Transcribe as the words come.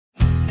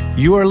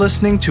You are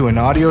listening to an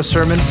audio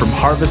sermon from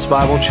Harvest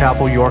Bible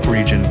Chapel, York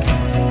Region.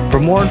 For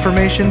more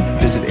information,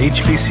 visit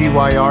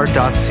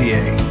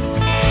hbcyr.ca.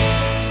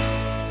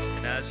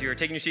 And as you're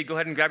taking your seat, go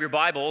ahead and grab your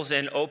Bibles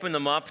and open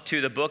them up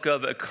to the book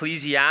of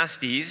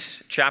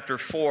Ecclesiastes, chapter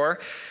 4.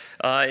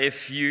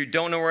 If you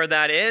don't know where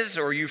that is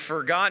or you've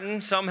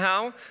forgotten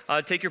somehow,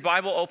 take your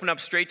Bible, open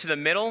up straight to the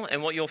middle,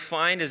 and what you'll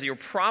find is you're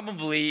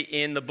probably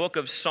in the book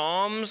of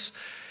Psalms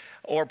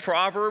or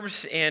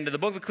Proverbs, and the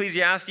book of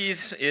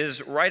Ecclesiastes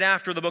is right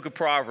after the book of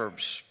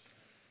Proverbs.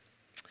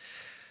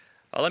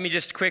 Let me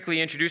just quickly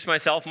introduce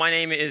myself. My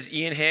name is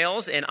Ian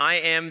Hales, and I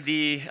am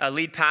the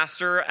lead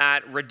pastor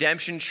at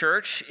Redemption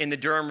Church in the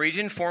Durham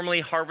region,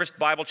 formerly Harvest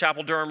Bible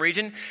Chapel, Durham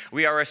region.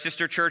 We are a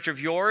sister church of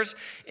yours,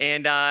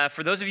 and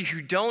for those of you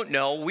who don't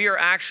know, we are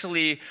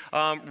actually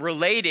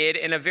related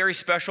in a very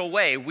special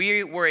way.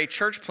 We were a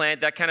church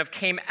plant that kind of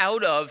came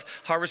out of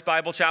Harvest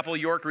Bible Chapel,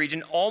 York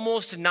region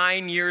almost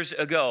 9 years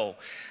ago.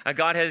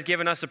 God has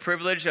given us the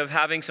privilege of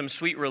having some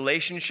sweet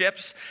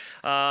relationships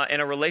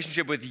and a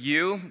relationship with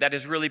you that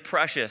is really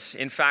precious.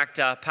 In fact,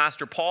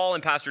 Pastor Paul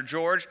and Pastor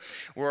George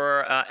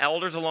were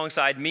elders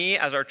alongside me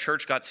as our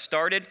church got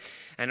started,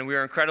 and we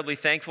are incredibly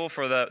thankful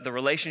for the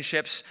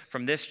relationships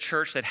from this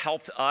church that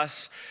helped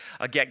us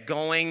get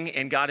going,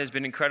 and God has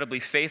been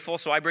incredibly faithful.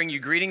 So I bring you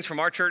greetings from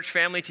our church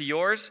family to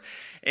yours,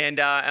 and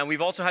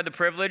we've also had the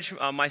privilege,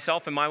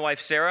 myself and my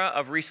wife Sarah,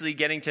 of recently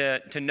getting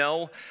to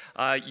know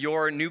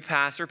your new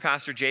pastor,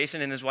 Pastor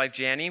Jason, and his wife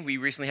Janny. We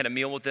recently had a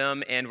meal with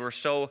them, and we're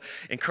so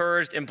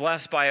encouraged and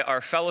blessed by our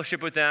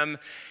fellowship with them.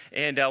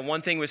 And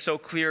one thing was so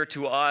clear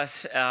to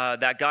us,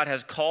 that God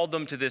has called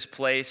them to this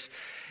place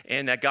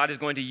and that God is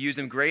going to use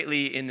them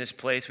greatly in this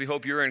place. We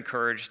hope you're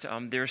encouraged.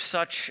 There's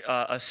such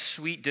a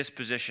sweet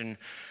disposition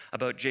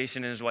about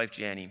Jason and his wife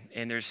Janny,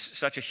 and there's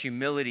such a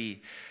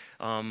humility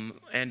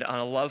and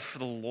a love for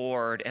the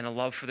Lord and a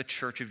love for the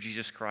church of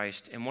Jesus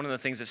Christ. And one of the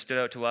things that stood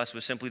out to us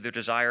was simply their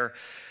desire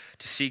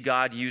to see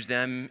God use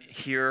them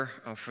here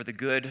for the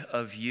good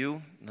of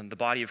you, the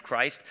body of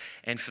Christ,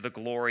 and for the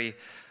glory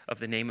of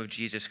the name of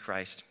Jesus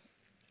Christ.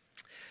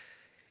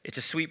 It's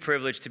a sweet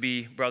privilege to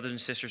be brothers and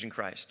sisters in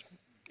Christ.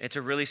 It's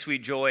a really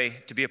sweet joy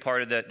to be a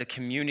part of the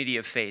community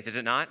of faith, is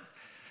it not?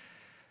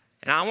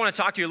 And I want to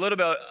talk to you a little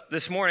bit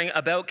this morning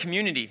about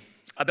community,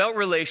 about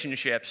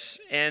relationships,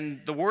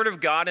 and the Word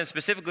of God, and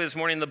specifically this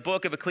morning the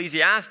book of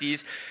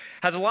Ecclesiastes,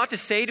 has a lot to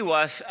say to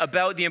us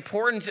about the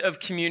importance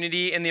of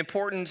community and the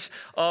importance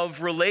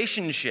of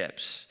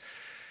relationships.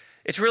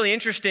 It's really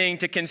interesting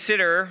to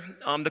consider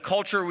the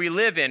culture we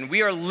live in.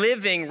 We are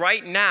living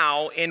right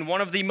now in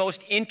one of the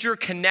most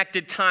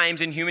interconnected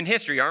times in human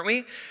history, aren't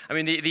we? I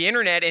mean, the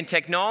internet and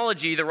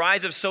technology, the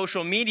rise of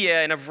social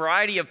media and a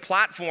variety of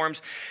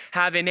platforms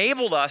have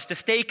enabled us to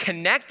stay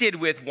connected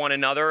with one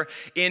another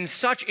in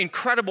such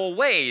incredible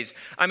ways.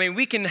 I mean,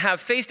 we can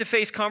have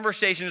face-to-face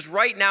conversations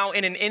right now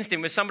in an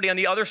instant with somebody on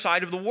the other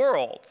side of the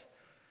world.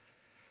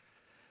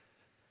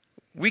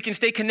 We can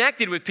stay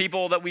connected with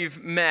people that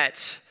we've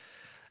met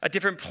at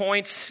different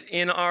points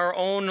in our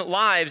own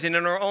lives and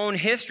in our own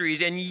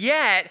histories. And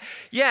yet,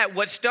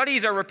 what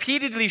studies are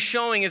repeatedly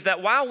showing is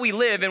that while we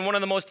live in one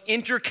of the most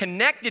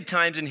interconnected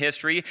times in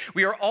history,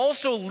 we are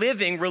also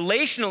living,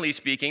 relationally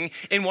speaking,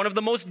 in one of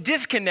the most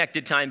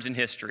disconnected times in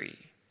history.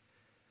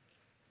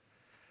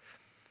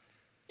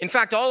 In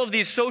fact, all of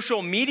these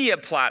social media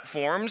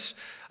platforms,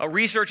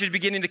 research is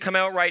beginning to come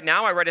out right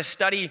now. I read a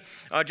study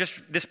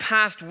just this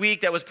past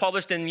week that was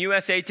published in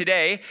USA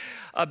Today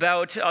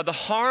about the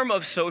harm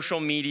of social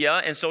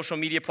media and social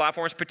media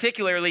platforms,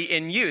 particularly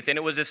in youth. And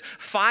it was this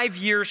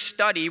 5-year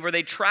study where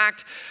they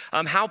tracked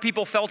how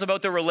people felt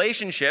about their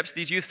relationships.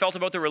 These youth felt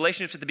about their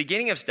relationships at the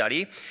beginning of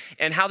study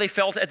and how they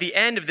felt at the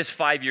end of this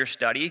 5-year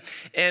study.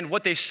 And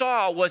what they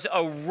saw was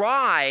a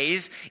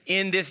rise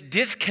in this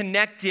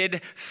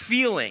disconnected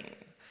feeling.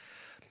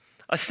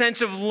 A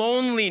sense of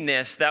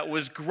loneliness that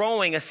was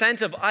growing, a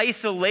sense of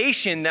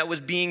isolation that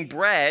was being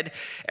bred,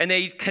 and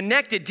they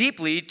connected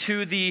deeply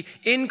to the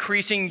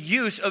increasing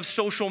use of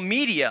social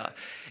media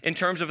in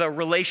terms of a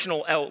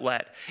relational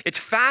outlet. It's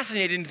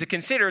fascinating to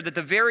consider that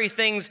the very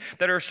things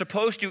that are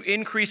supposed to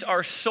increase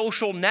our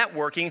social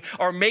networking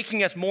are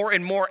making us more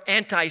and more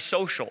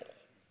antisocial.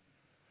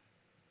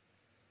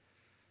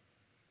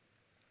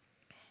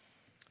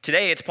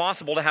 Today, it's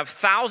possible to have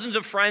thousands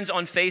of friends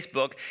on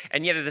Facebook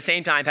and yet at the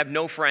same time have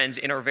no friends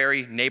in our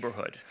very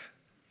neighborhood.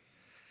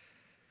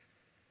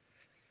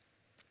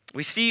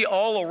 We see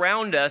all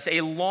around us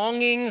a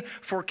longing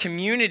for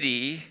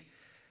community,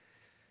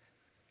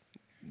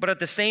 but at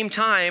the same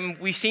time,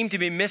 we seem to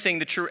be missing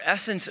the true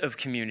essence of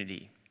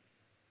community.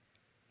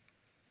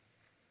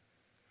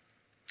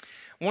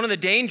 One of the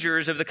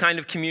dangers of the kind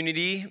of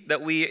community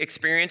that we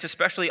experience,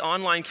 especially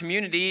online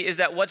community, is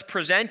that what's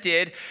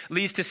presented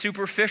leads to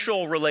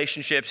superficial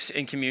relationships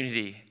in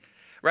community.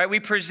 Right? We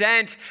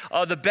present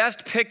the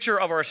best picture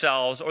of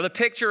ourselves or the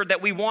picture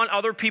that we want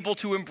other people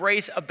to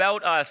embrace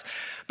about us,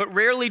 but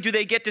rarely do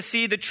they get to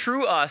see the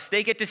true us.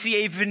 They get to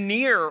see a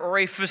veneer or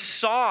a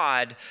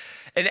facade,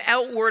 an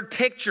outward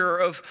picture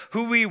of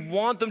who we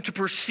want them to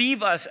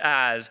perceive us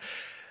as.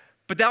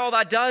 But all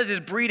that does is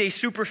breed a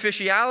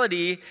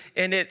superficiality,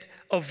 and it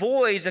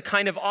avoids a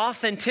kind of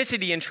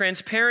authenticity and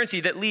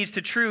transparency that leads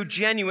to true,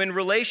 genuine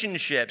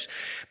relationships.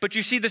 But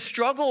you see, the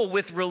struggle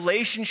with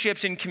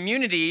relationships in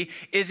community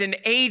is an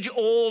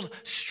age-old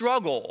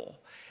struggle.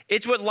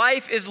 It's what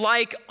life is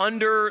like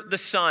under the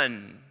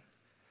sun.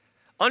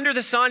 Under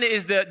the sun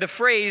is the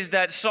phrase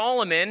that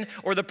Solomon,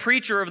 or the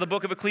preacher of the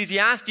book of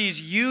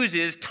Ecclesiastes,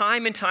 uses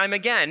time and time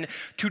again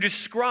to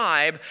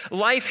describe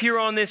life here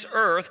on this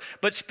earth,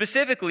 but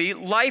specifically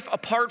life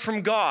apart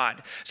from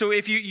God. So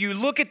if you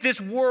look at this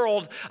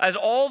world as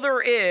all there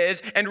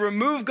is and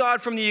remove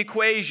God from the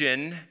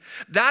equation,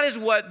 that is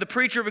what the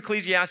preacher of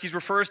Ecclesiastes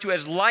refers to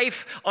as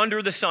life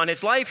under the sun.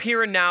 It's life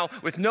here and now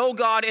with no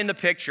God in the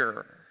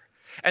picture.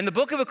 And the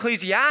book of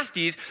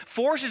Ecclesiastes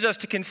forces us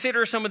to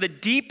consider some of the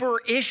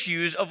deeper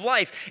issues of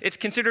life. It's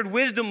considered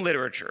wisdom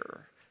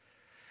literature.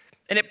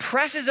 And it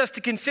presses us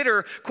to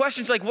consider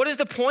questions like, what is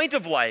the point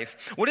of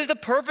life? What is the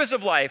purpose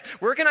of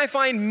life? Where can I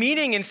find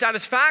meaning and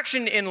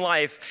satisfaction in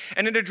life?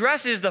 And it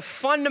addresses the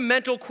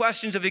fundamental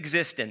questions of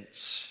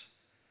existence.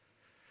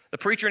 The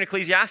preacher in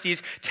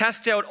Ecclesiastes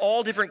tests out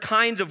all different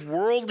kinds of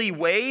worldly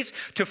ways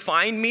to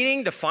find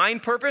meaning, to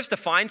find purpose, to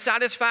find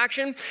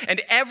satisfaction,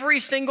 and every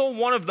single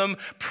one of them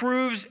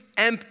proves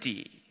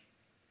empty.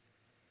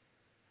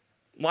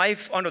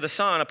 Life under the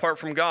sun, apart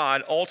from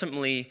God,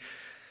 ultimately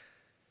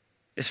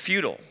is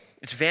futile.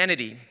 It's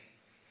vanity.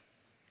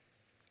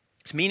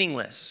 It's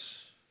meaningless.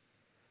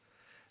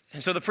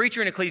 And so the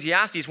preacher in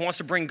Ecclesiastes wants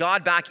to bring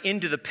God back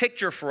into the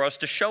picture for us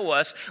to show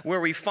us where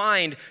we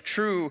find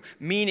true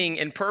meaning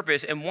and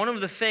purpose. And one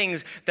of the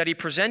things that he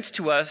presents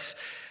to us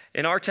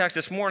in our text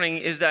this morning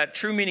is that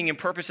true meaning and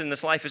purpose in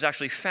this life is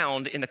actually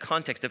found in the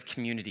context of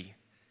community.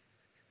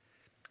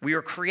 We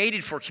are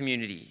created for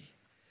community.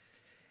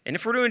 And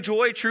if we're to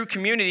enjoy true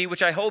community,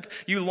 which I hope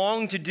you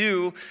long to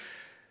do,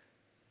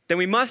 then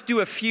we must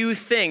do a few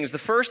things. The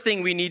first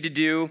thing we need to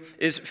do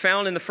is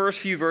found in the first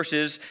few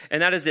verses,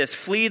 and that is this: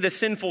 flee the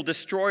sinful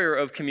destroyer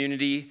of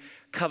community,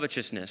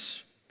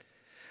 covetousness.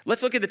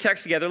 Let's look at the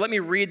text together. Let me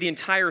read the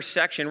entire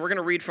section. We're going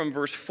to read from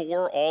verse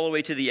 4 all the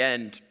way to the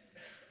end.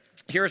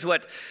 Here's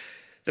what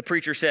the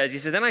preacher says. He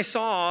says, "Then I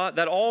saw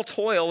that all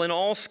toil and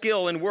all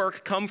skill and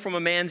work come from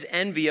a man's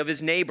envy of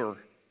his neighbor.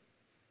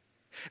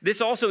 This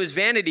also is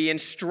vanity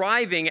and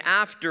striving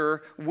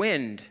after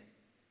wind.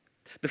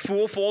 The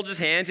fool folds his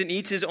hands and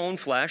eats his own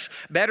flesh.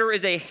 Better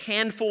is a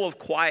handful of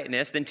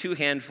quietness than 2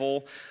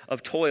 handfuls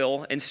of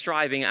toil and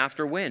striving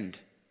after wind.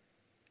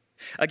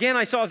 Again,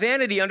 I saw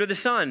vanity under the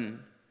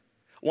sun.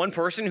 One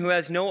person who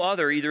has no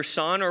other, either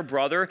son or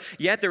brother,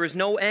 yet there is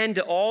no end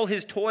to all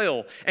his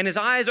toil, and his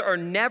eyes are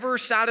never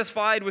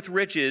satisfied with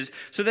riches,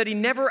 so that he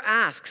never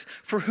asks,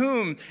 for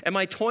whom am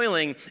I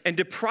toiling and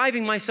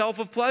depriving myself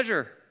of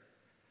pleasure?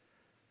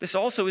 This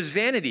also is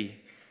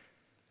vanity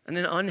and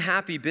an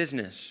unhappy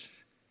business.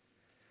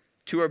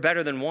 2 are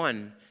better than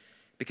 1,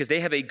 because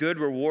they have a good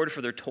reward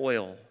for their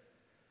toil.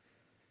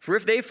 For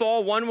if they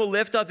fall, one will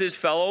lift up his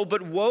fellow,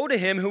 but woe to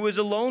him who is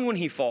alone when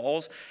he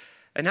falls,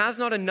 and has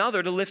not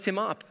another to lift him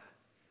up.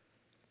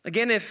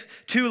 Again,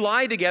 if 2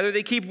 lie together,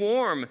 they keep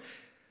warm.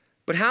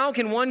 But how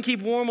can one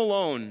keep warm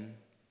alone?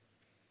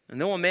 And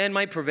though a man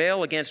might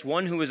prevail against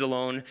one who is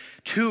alone,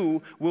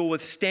 2 will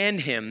withstand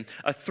him.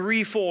 A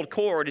 3-fold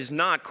cord is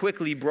not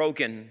quickly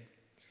broken.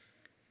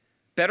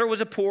 Better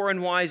was a poor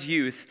and wise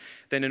youth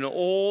than an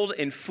old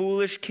and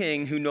foolish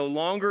king who no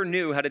longer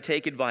knew how to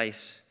take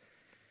advice.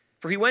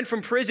 For he went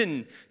from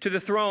prison to the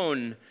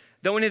throne,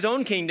 though in his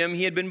own kingdom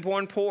he had been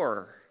born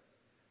poor.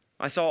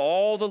 I saw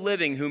all the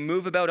living who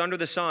move about under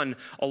the sun,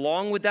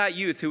 along with that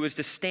youth who was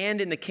to stand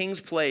in the king's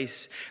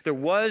place. There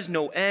was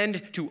no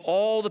end to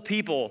all the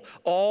people,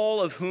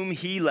 all of whom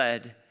he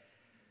led.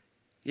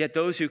 Yet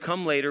those who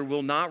come later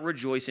will not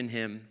rejoice in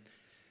him.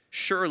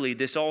 Surely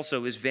this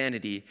also is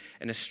vanity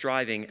and a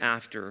striving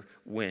after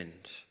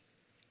wind."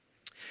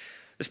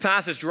 This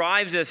passage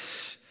drives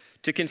us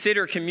to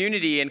consider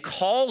community and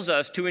calls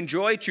us to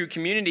enjoy true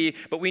community,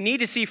 but we need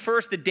to see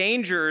first the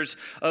dangers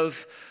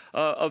of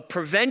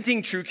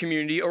preventing true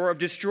community or of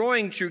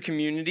destroying true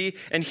community.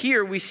 And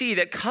here we see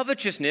that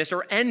covetousness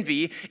or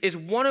envy is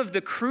one of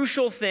the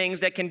crucial things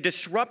that can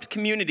disrupt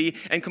community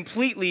and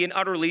completely and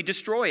utterly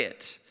destroy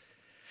it.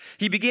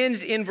 He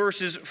begins in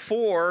verses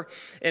 4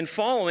 and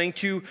following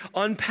to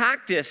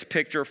unpack this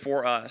picture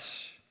for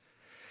us.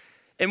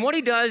 And what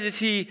he does is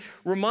he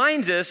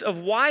reminds us of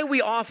why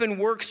we often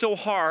work so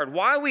hard,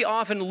 why we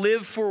often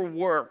live for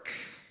work.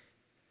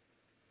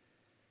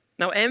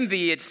 Now,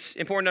 envy, it's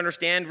important to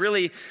understand,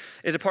 really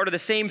is a part of the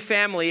same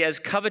family as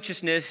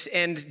covetousness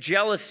and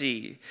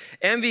jealousy.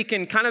 Envy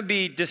can kind of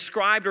be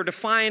described or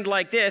defined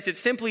like this: it's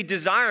simply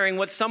desiring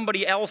what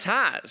somebody else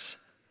has.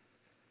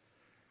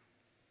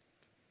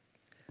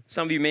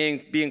 Some of you may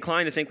be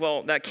inclined to think,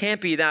 well, that can't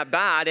be that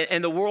bad.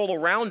 And the world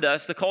around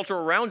us, the culture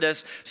around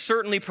us,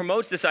 certainly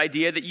promotes this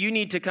idea that you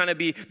need to kind of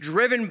be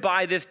driven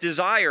by this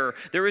desire.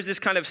 There is this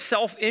kind of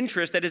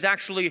self-interest that is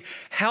actually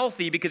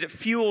healthy because it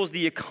fuels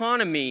the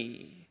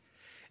economy.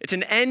 It's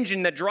an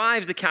engine that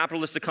drives the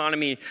capitalist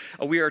economy,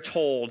 we are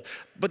told.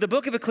 But the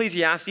book of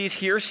Ecclesiastes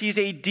here sees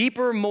a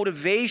deeper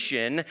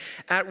motivation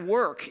at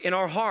work in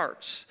our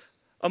hearts,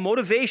 a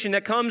motivation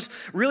that comes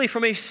really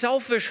from a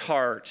selfish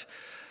heart,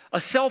 a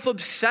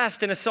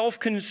self-obsessed and a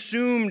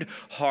self-consumed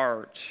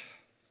heart.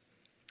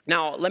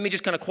 Now, let me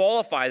just kind of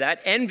qualify that.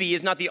 Envy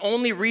is not the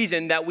only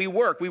reason that we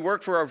work. We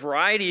work for a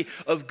variety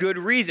of good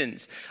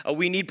reasons.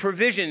 We need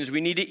provisions. We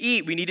need to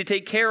eat. We need to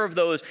take care of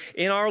those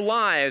in our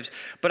lives.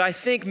 But I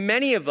think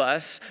many of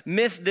us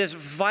miss this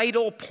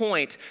vital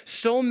point.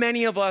 So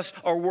many of us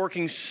are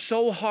working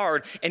so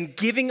hard and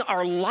giving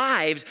our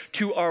lives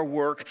to our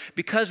work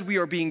because we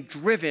are being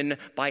driven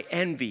by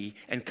envy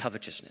and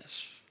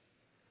covetousness.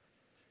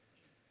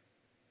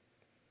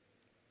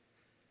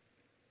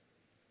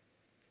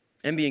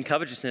 Envy and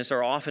covetousness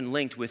are often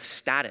linked with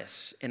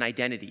status and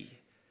identity.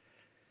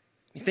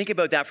 You think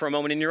about that for a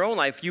moment in your own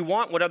life. You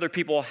want what other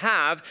people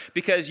have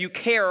because you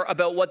care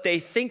about what they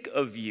think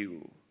of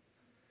you.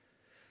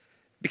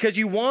 Because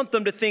you want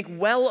them to think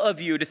well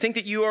of you, to think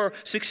that you are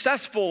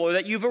successful or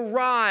that you've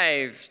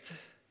arrived.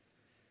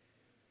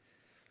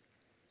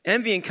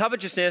 Envy and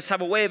covetousness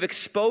have a way of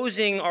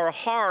exposing our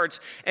hearts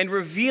and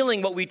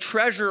revealing what we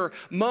treasure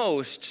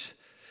most.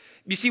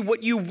 You see,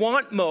 what you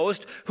want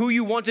most, who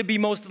you want to be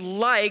most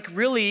like,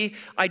 really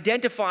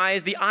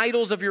identifies the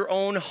idols of your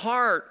own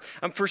heart.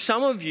 For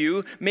some of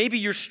you, maybe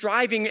you're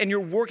striving and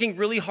you're working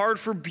really hard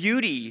for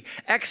beauty,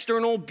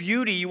 external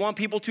beauty. You want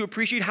people to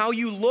appreciate how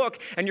you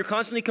look, and you're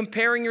constantly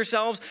comparing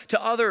yourselves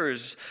to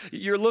others.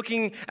 You're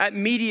looking at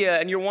media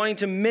and you're wanting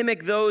to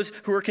mimic those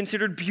who are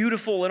considered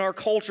beautiful in our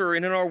culture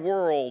and in our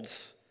world.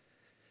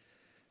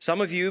 Some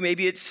of you,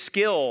 maybe it's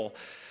skill.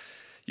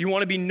 You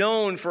want to be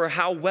known for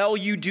how well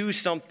you do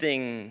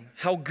something,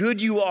 how good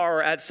you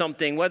are at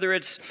something, whether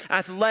it's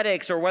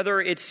athletics or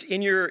whether it's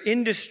in your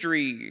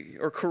industry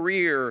or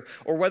career,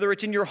 or whether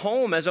it's in your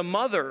home as a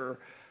mother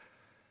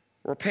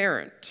or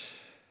parent.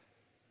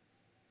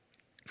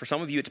 For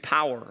some of you, it's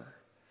power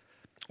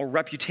or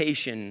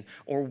reputation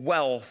or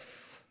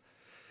wealth.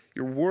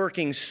 You're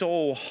working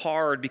so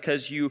hard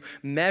because you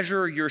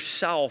measure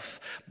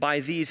yourself by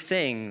these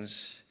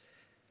things.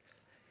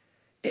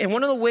 And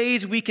one of the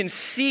ways we can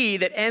see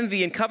that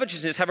envy and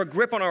covetousness have a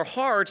grip on our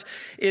hearts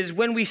is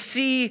when we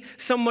see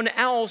someone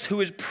else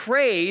who is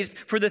praised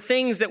for the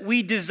things that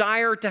we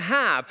desire to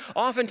have.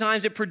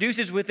 Oftentimes it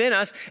produces within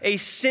us a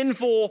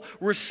sinful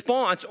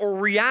response or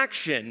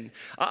reaction.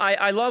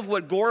 I love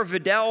what Gore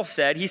Vidal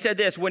said. He said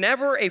this: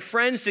 whenever a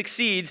friend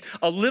succeeds,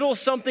 a little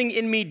something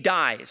in me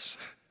dies.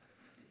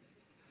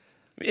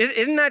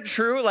 Isn't that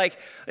true? Like,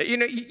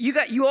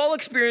 you all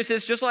experience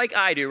this just like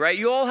I do, right?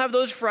 You all have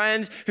those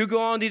friends who go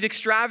on these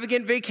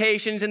extravagant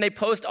vacations and they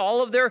post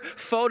all of their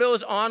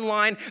photos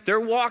online.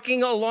 They're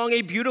walking along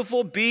a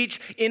beautiful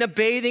beach in a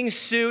bathing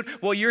suit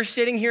while you're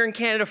sitting here in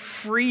Canada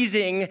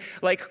freezing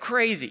like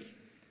crazy.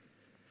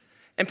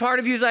 And part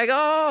of you is like,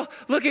 oh,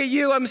 look at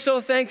you. I'm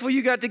so thankful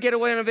you got to get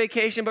away on a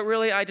vacation, but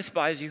really, I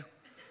despise you.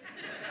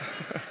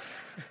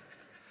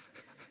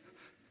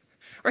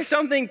 Right?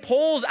 Something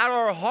pulls at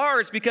our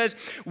hearts because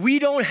we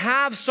don't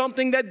have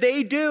something that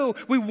they do.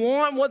 We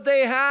want what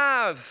they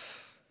have.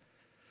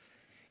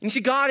 And you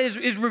see, God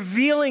is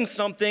revealing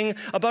something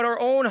about our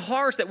own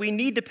hearts that we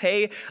need to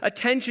pay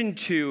attention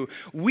to.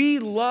 We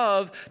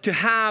love to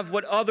have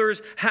what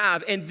others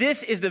have. And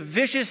this is the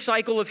vicious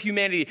cycle of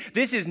humanity.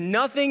 This is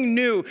nothing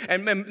new.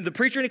 And the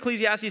preacher in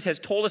Ecclesiastes has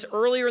told us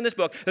earlier in this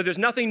book that there's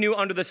nothing new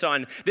under the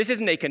sun. This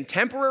isn't a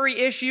contemporary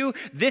issue.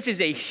 This is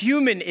a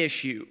human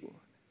issue.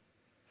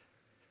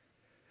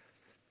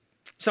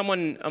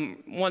 Someone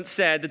once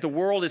said that the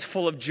world is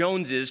full of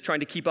Joneses trying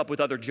to keep up with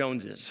other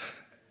Joneses.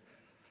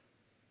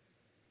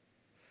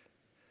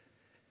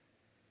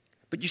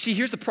 But you see,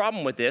 here's the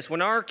problem with this.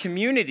 When our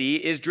community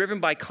is driven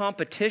by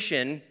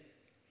competition,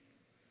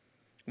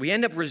 we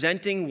end up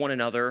resenting one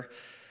another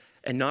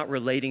and not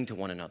relating to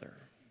one another.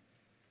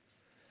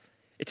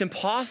 It's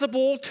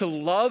impossible to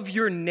love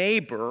your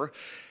neighbor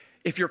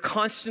if you're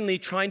constantly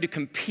trying to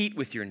compete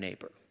with your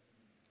neighbor.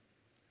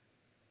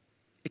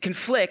 It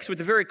conflicts with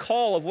the very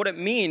call of what it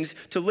means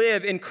to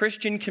live in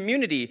Christian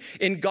community,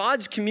 in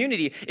God's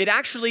community. It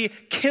actually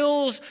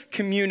kills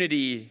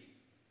community.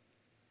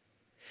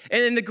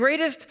 And then the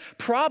greatest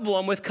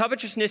problem with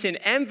covetousness and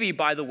envy,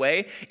 by the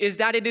way, is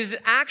that it is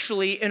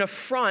actually an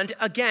affront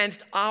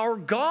against our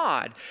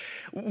God.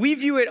 We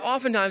view it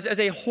oftentimes as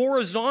a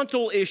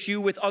horizontal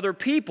issue with other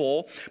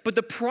people, but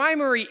the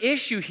primary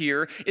issue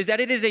here is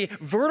that it is a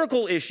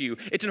vertical issue.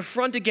 It's an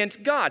affront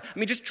against God. I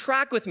mean, just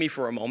track with me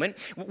for a moment.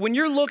 When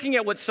you're looking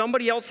at what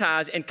somebody else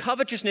has and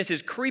covetousness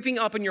is creeping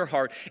up in your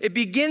heart, it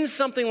begins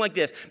something like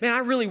this. Man, I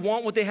really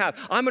want what they have.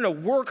 I'm going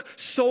to work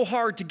so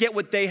hard to get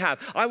what they have.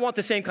 I want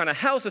the same kind of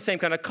house, the same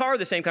kind of car,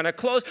 the same kind of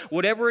clothes,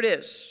 whatever it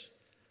is.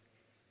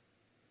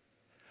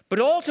 But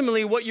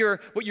ultimately, what you're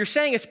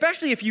saying,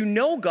 especially if you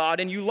know God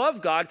and you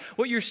love God,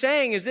 what you're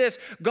saying is this: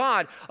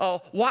 God,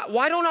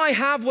 why don't I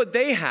have what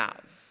they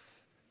have?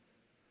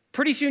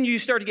 Pretty soon you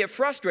start to get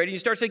frustrated. You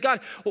start to say, God,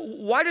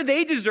 why do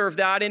they deserve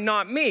that and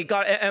not me?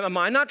 God, am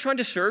I not trying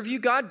to serve you,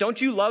 God? Don't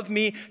you love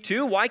me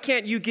too? Why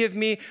can't you give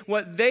me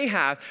what they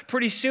have?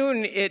 Pretty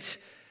soon it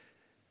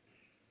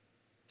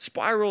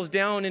spirals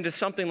down into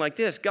something like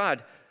this.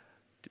 God,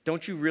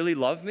 don't you really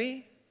love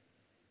me?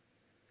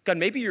 God,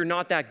 maybe you're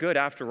not that good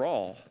after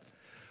all.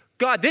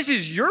 God, this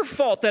is your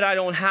fault that I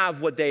don't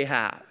have what they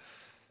have.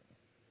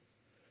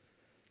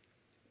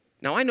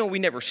 Now, I know we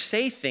never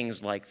say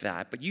things like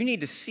that, but you need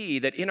to see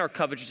that in our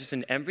covetousness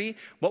and envy,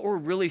 what we're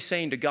really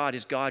saying to God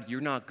is, God, you're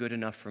not good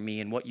enough for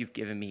me, and what you've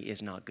given me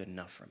is not good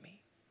enough for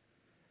me.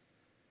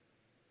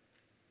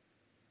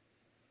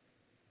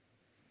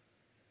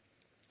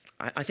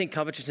 I think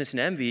covetousness and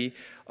envy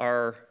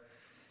are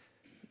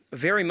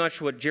very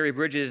much what Jerry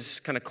Bridges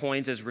kind of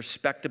coins as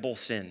respectable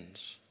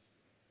sins.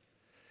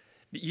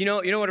 You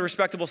know what a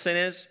respectable sin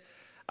is?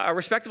 A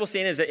respectable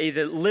sin is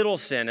a little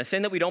sin, a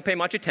sin that we don't pay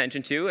much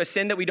attention to, a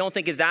sin that we don't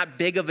think is that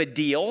big of a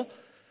deal,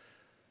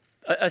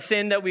 a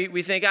sin that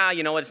we think,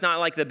 it's not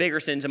like the bigger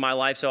sins in my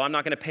life, so I'm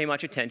not going to pay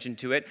much attention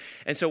to it.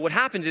 And so what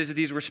happens is that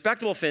these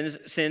respectable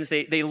sins,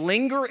 they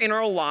linger in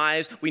our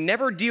lives, we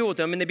never deal with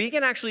them, and they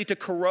begin actually to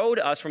corrode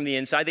us from the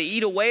inside. They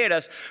eat away at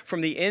us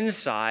from the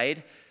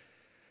inside.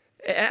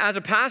 As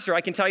a pastor,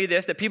 I can tell you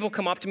this, that people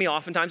come up to me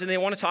oftentimes and they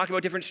want to talk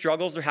about different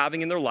struggles they're having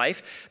in their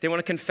life. They want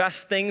to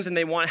confess things and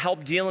they want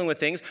help dealing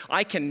with things.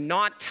 I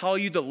cannot tell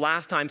you the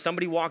last time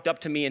somebody walked up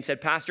to me and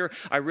said, Pastor,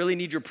 I really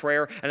need your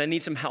prayer and I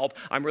need some help.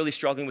 I'm really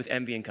struggling with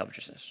envy and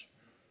covetousness.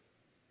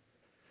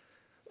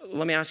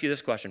 Let me ask you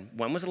this question.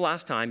 When was the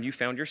last time you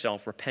found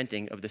yourself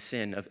repenting of the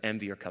sin of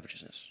envy or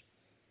covetousness?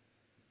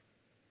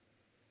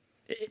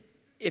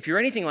 If you're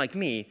anything like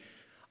me,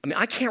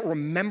 I can't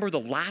remember the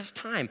last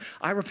time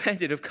I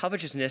repented of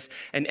covetousness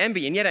and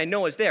envy, and yet I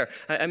know it's there.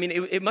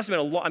 It must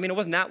have been it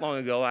wasn't that long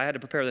ago. I had to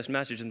prepare this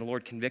message, and the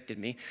Lord convicted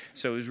me,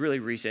 so it was really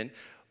recent.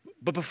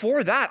 But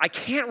before that, I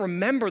can't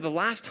remember the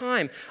last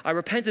time I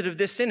repented of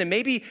this sin, and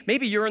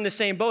maybe you're in the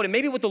same boat, and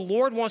maybe what the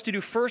Lord wants to do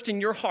first in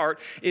your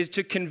heart is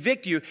to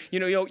convict you.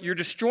 You're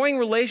destroying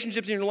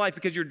relationships in your life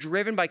because you're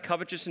driven by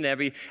covetousness and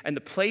envy, and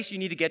the place you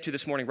need to get to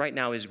this morning right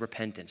now is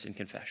repentance and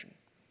confession.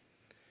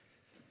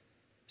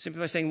 Simply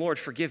by saying, Lord,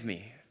 forgive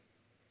me.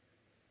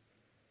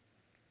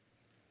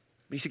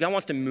 But you see, God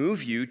wants to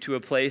move you to a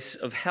place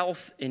of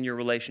health in your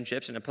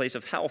relationships and a place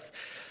of health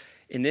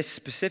in this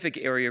specific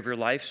area of your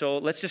life. So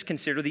let's just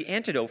consider the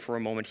antidote for a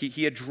moment.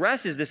 He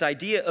addresses this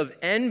idea of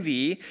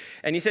envy,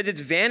 and he says it's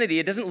vanity.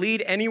 It doesn't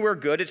lead anywhere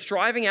good. It's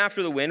striving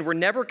after the wind. We're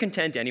never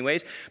content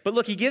anyways. But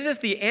look, he gives us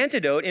the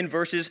antidote in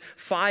verses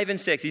 5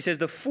 and 6. He says,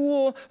 the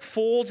fool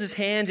folds his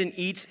hands and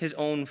eats his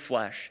own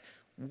flesh.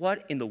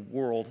 What in the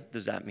world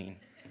does that mean?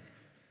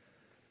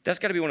 That's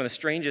got to be one of the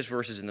strangest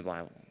verses in the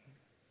Bible.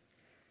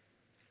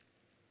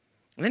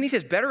 And then he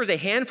says, better is a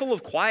handful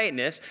of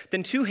quietness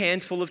than 2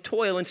 hands full of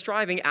toil and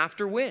striving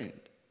after wind.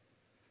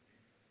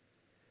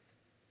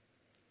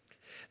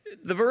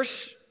 The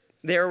verse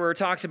there where it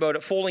talks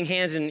about folding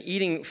hands and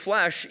eating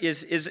flesh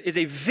is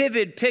a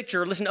vivid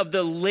picture, listen, of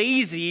the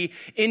lazy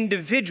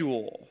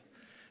individual.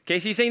 Okay,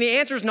 so he's saying the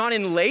answer is not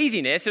in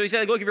laziness. So he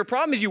said, look, if your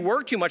problem is you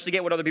work too much to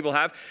get what other people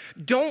have,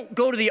 don't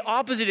go to the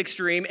opposite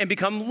extreme and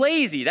become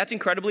lazy. That's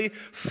incredibly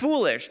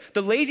foolish.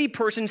 The lazy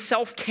person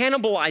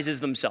self-cannibalizes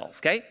themselves,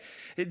 okay?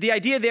 The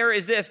idea there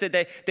is this, that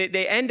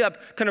they end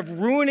up kind of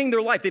ruining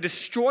their life. They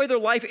destroy their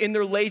life in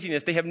their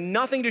laziness. They have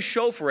nothing to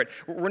show for it.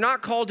 We're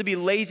not called to be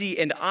lazy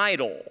and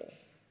idle.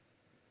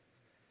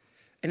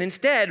 And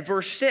instead,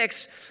 verse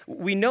 6,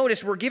 we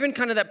notice we're given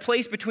kind of that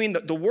place between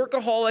the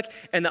workaholic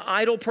and the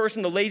idle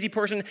person, the lazy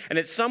person, and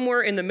it's somewhere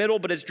in the middle,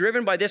 but it's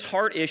driven by this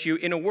heart issue.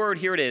 In a word,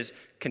 here it is,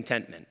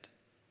 contentment.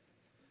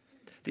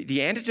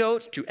 The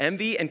antidote to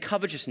envy and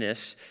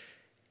covetousness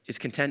is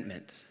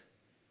contentment.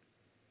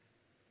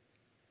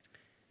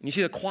 And you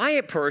see, the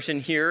quiet person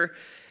here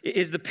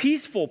is the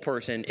peaceful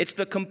person. It's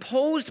the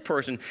composed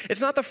person.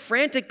 It's not the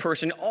frantic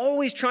person,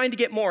 always trying to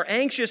get more,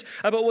 anxious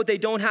about what they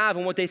don't have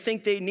and what they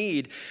think they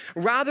need.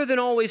 Rather than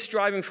always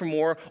striving for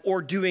more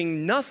or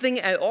doing nothing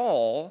at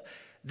all,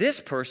 this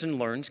person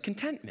learns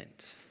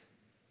contentment.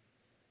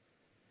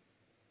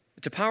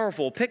 It's a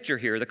powerful picture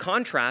here. The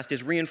contrast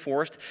is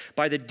reinforced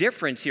by the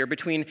difference here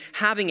between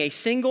having a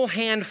single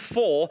hand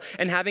full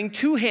and having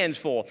 2 hands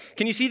full.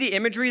 Can you see the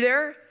imagery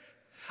there?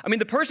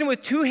 The person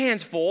with 2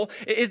 hands full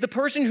is the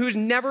person who's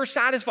never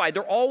satisfied.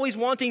 They're always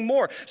wanting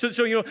more. So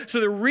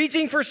they're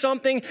reaching for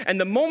something, and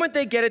the moment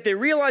they get it, they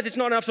realize it's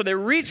not enough, so they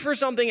reach for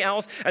something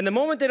else, and the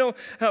moment they don't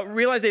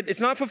realize that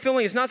it's not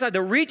fulfilling, it's not satisfied,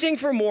 they're reaching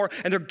for more,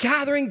 and they're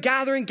gathering.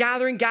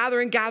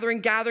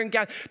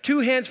 2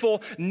 hands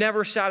full,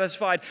 never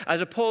satisfied, as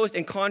opposed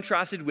and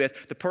contrasted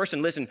with the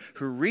person, listen,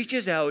 who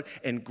reaches out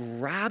and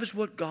grabs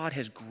what God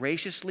has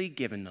graciously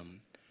given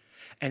them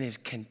and is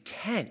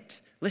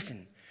content,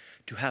 listen,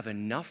 to have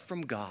enough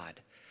from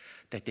God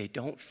that they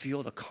don't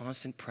feel the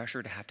constant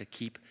pressure to have to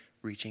keep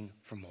reaching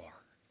for more.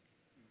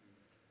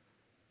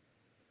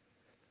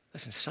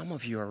 Listen, some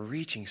of you are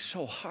reaching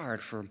so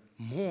hard for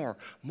more,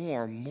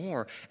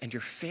 and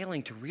you're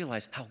failing to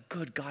realize how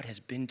good God has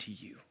been to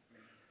you.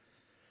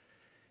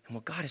 And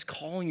what God is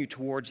calling you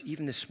towards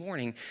even this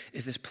morning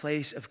is this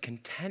place of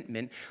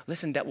contentment,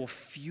 listen, that will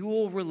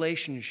fuel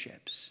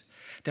relationships,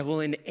 that will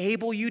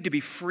enable you to be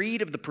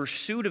freed of the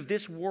pursuit of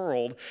this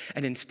world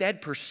and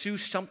instead pursue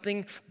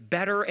something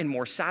better and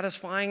more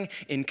satisfying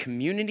in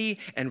community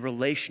and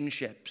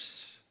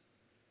relationships.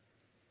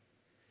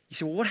 You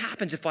say, well, what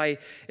happens if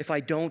I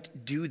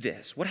don't do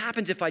this? What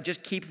happens if I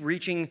just keep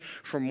reaching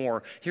for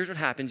more? Here's what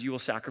happens. You will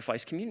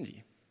sacrifice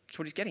community. That's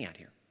what he's getting at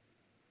here.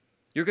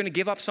 You're going to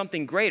give up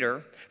something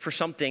greater for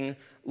something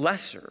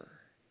lesser.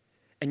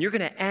 And you're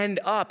going to end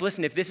up,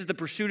 listen, if this is the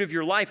pursuit of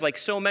your life, like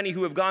so many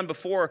who have gone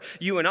before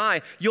you and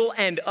I, you'll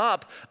end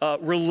up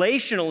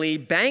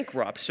relationally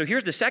bankrupt. So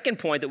here's the second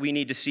point that we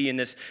need to see in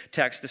this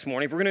text this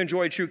morning. If we're going to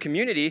enjoy true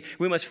community,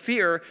 we must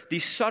fear the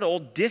subtle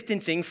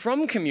distancing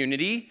from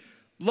community,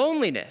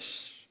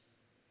 loneliness.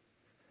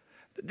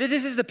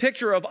 This is the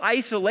picture of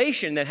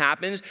isolation that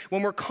happens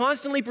when we're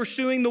constantly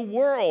pursuing the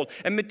world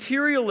and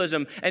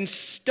materialism and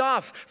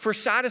stuff for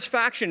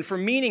satisfaction, for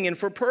meaning, and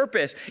for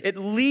purpose. It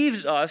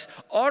leaves us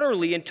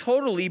utterly and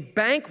totally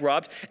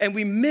bankrupt, and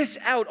we miss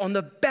out on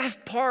the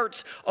best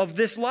parts of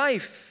this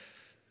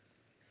life.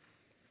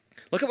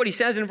 Look at what he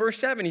says in verse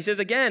 7. He says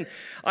again,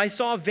 I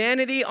saw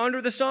vanity under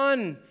the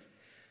sun.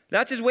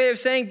 That's his way of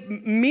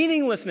saying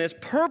meaninglessness,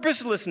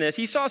 purposelessness.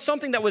 He saw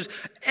something that was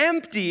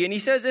empty. And he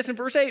says this in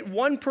verse 8,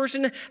 one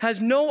person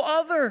has no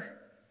other,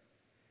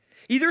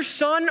 either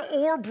son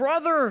or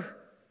brother.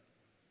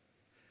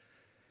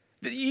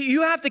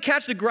 You have to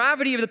catch the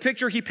gravity of the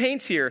picture he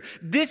paints here.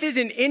 This is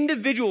an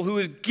individual who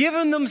has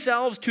given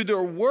themselves to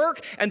their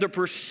work and the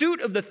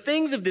pursuit of the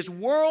things of this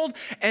world,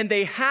 and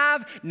they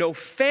have no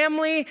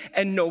family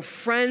and no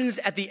friends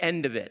at the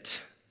end of it.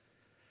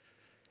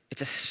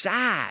 It's a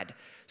sad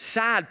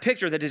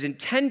picture that is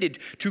intended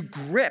to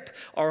grip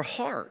our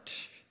heart.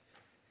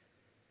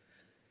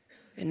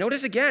 And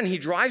notice again, he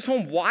drives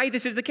home why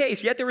this is the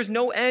case. Yet there is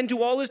no end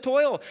to all his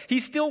toil. He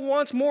still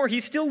wants more.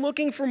 He's still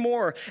looking for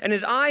more. And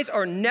his eyes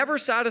are never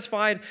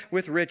satisfied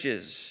with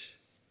riches.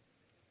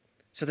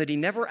 So that he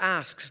never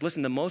asks,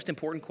 listen, the most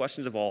important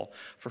questions of all,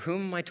 for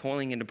whom am I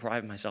toiling and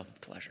depriving myself of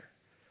pleasure?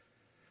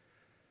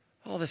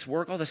 All this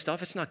work, all this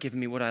stuff, it's not giving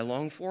me what I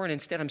long for, and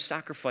instead I'm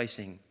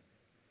sacrificing.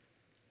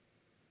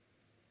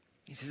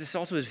 He says this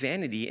also is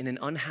vanity in an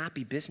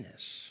unhappy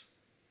business.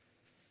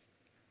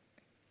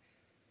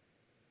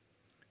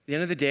 At the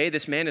end of the day,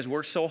 this man has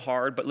worked so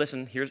hard, but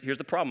listen, here's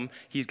the problem.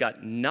 He's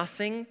got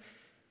nothing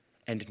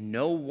and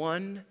no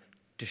one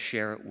to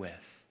share it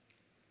with.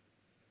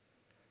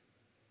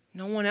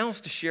 No one else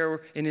to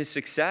share in his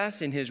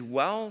success, in his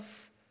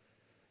wealth,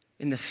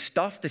 in the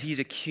stuff that he's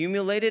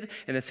accumulated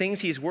and the things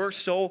he's worked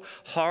so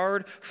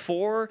hard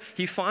for.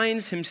 He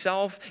finds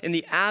himself in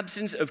the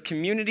absence of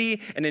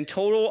community and in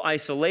total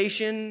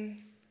isolation.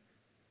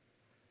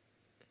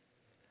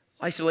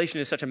 Isolation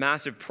is such a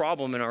massive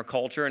problem in our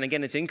culture, and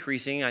again, it's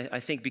increasing, I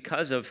think,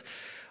 because of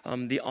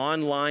the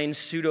online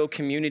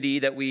pseudo-community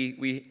that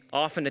we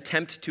often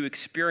attempt to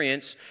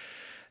experience.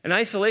 And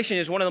isolation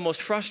is one of the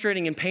most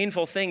frustrating and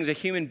painful things a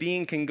human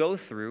being can go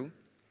through.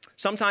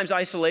 Sometimes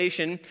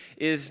isolation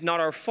is not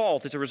our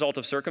fault. It's a result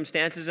of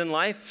circumstances in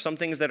life, some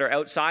things that are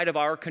outside of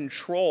our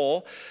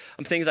control,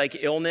 things like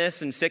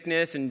illness and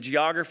sickness and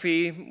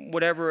geography,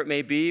 whatever it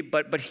may be.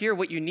 But here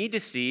what you need to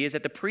see is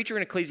that the preacher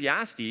in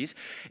Ecclesiastes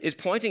is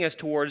pointing us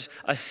towards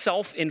a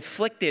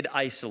self-inflicted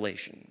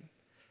isolation.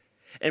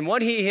 And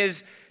what he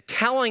is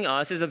telling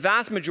us is the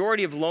vast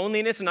majority of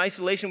loneliness and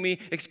isolation we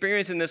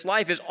experience in this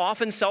life is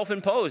often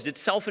self-imposed.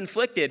 It's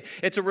self-inflicted.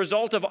 It's a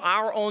result of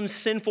our own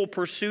sinful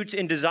pursuits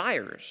and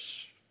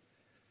desires.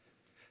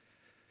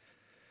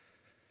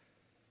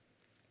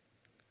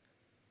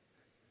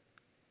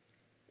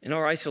 In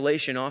our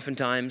isolation,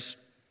 oftentimes,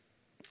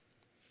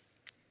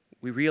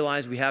 we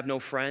realize we have no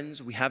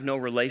friends, we have no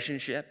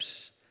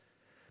relationships.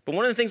 But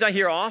one of the things I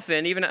hear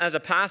often, even as a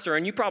pastor,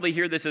 and you probably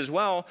hear this as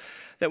well,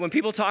 that when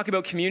people talk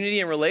about community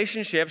and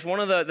relationships, one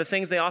of the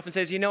things they often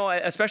say is,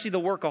 especially the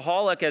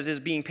workaholic as is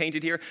being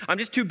painted here, I'm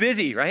just too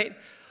busy, right?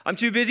 I'm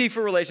too busy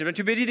for relationships. I'm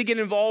too busy to get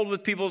involved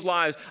with people's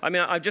lives. I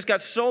mean, I've just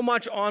got so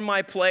much on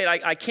my plate.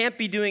 I can't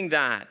be doing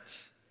that.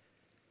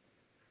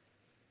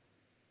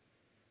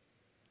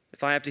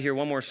 If I have to hear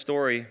one more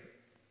story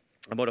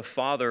about a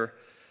father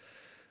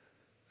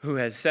who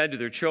has said to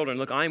their children,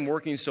 look, I'm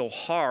working so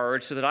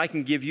hard so that I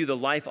can give you the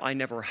life I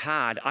never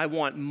had. I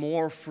want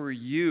more for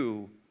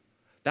you.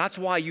 That's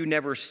why you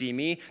never see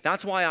me.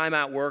 That's why I'm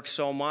at work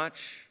so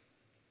much.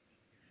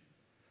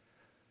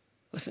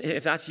 Listen,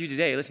 if that's you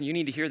today, listen, you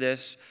need to hear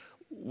this.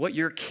 What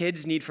your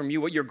kids need from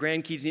you, what your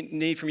grandkids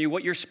need from you,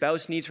 what your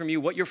spouse needs from you,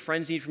 what your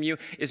friends need from you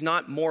is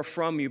not more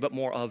from you, but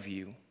more of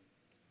you.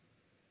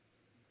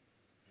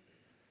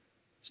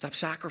 Stop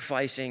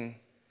sacrificing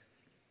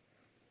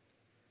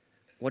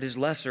what is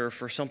lesser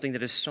for something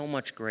that is so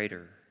much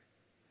greater.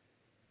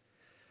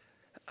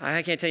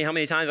 I can't tell you how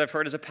many times I've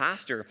heard as a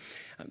pastor,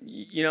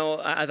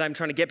 as I'm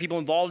trying to get people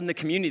involved in the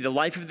community, the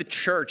life of the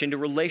church, into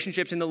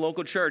relationships in the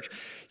local church,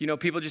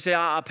 people just say,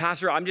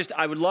 Pastor,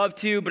 I would love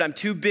to, but I'm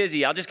too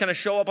busy. I'll just kind of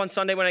show up on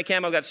Sunday when I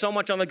can. I've got so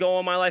much on the go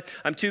in my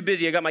life. I'm too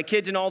busy. I got my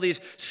kids in all these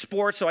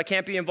sports, so I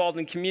can't be involved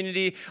in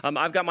community.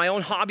 I've got my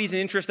own hobbies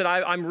and interests that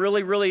I'm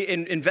really, really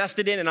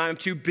invested in, and I'm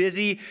too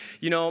busy.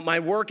 My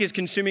work is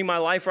consuming my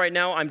life right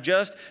now. I'm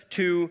just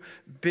too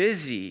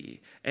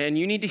busy. And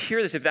you need to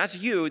hear this. If that's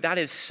you, that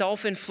is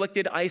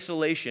self-inflicted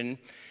isolation,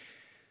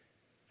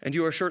 and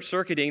you are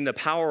short-circuiting the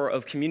power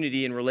of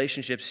community and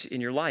relationships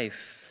in your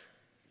life.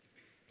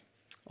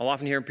 I'll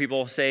often hear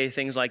people say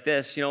things like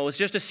this, it's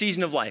just a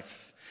season of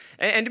life.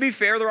 And to be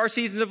fair, there are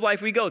seasons of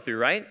life we go through,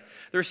 right?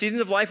 There are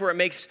seasons of life where it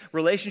makes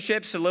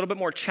relationships a little bit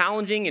more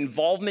challenging,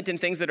 involvement in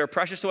things that are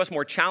precious to us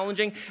more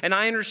challenging, and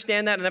I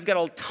understand that, and I've got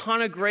a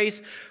ton of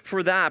grace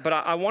for that, but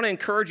I want to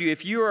encourage you,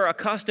 if you are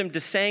accustomed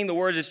to saying the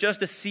words, it's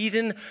just a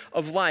season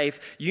of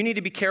life, you need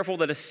to be careful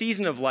that a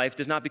season of life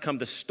does not become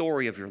the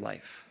story of your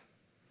life.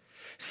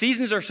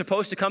 Seasons are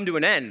supposed to come to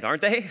an end,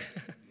 aren't they?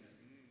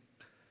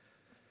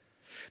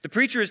 The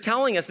preacher is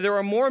telling us that there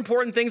are more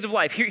important things of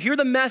life. Hear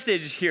the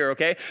message here,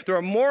 okay? There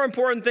are more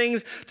important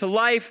things to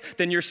life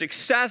than your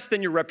success,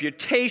 than your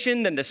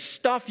reputation, than the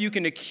stuff you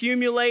can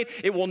accumulate.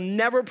 It will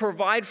never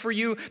provide for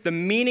you the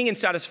meaning and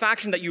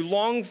satisfaction that you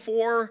long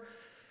for.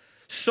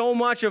 So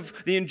much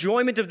of the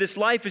enjoyment of this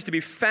life is to be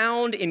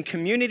found in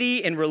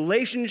community, in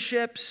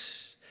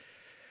relationships.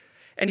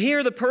 And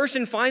here the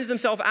person finds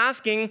themselves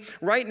asking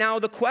right now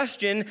the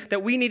question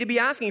that we need to be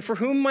asking: for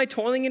whom am I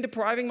toiling and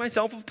depriving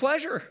myself of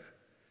pleasure?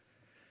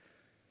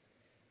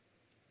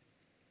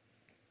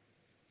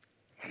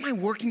 What am I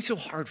working so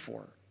hard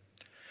for?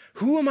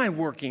 Who am I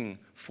working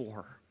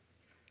for?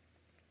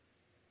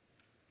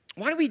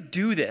 Why do we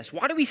do this?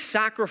 Why do we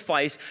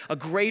sacrifice a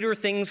greater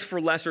things for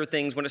lesser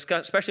things,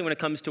 especially when it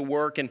comes to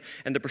work and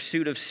the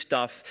pursuit of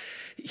stuff?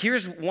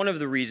 Here's one of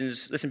the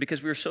reasons. Listen,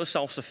 because we are so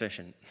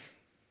self-sufficient.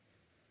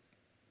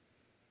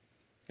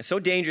 It's so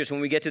dangerous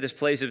when we get to this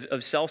place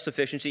of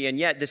self-sufficiency, and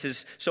yet this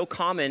is so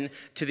common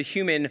to the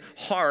human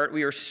heart.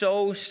 We are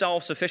so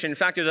self-sufficient. In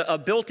fact, there's a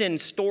built-in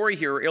story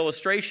here,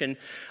 illustration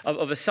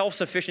of a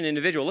self-sufficient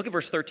individual. Look at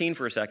verse 13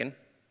 for a second.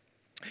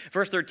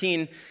 Verse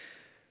 13,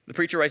 the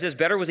preacher writes this: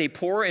 better was a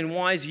poor and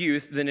wise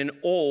youth than an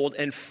old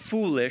and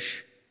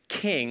foolish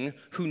king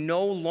who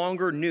no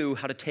longer knew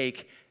how to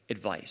take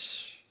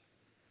advice.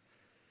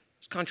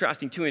 It's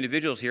contrasting two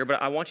individuals here, but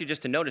I want you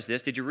just to notice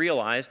this. Did you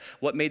realize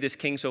what made this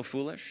king so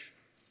foolish?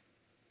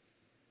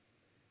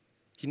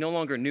 He no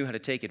longer knew how to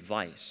take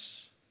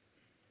advice.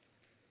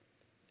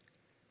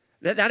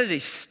 That is a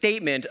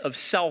statement of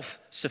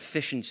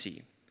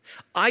self-sufficiency.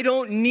 I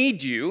don't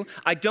need you.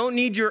 I don't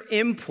need your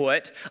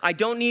input. I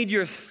don't need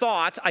your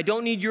thoughts. I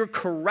don't need your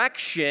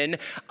correction.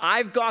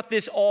 I've got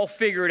this all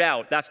figured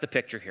out. That's the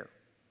picture here.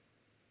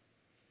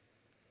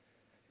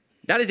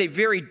 That is a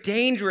very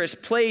dangerous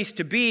place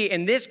to be,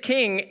 and this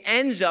king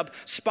ends up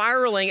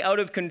spiraling out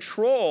of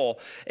control.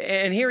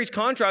 And here he's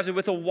contrasted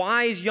with a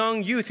wise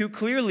young youth who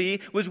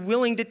clearly was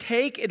willing to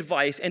take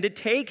advice and to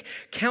take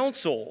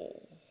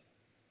counsel.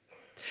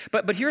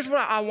 But here's what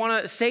I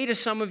want to say to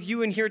some of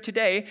you in here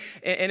today,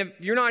 and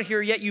if you're not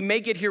here yet, you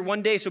may get here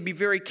one day, so be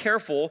very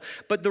careful.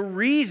 But the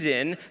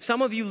reason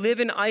some of you live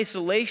in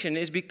isolation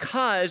is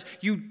because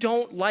you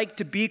don't like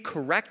to be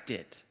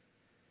corrected.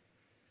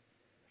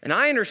 And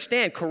I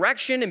understand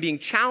correction and being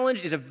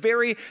challenged is a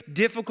very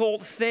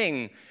difficult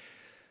thing.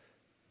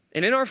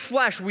 And in our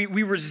flesh, we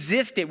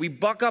resist it. We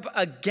buck up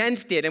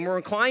against it. And we're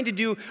inclined to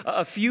do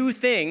a few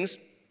things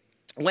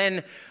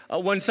when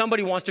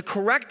somebody wants to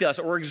correct us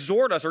or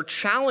exhort us or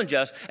challenge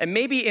us. And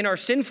maybe in our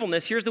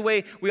sinfulness, here's the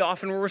way we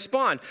often will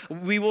respond.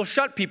 We will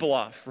shut people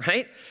off,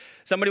 right?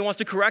 Somebody wants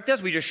to correct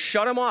us, we just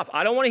shut them off.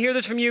 I don't want to hear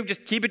this from you.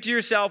 Just keep it to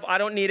yourself. I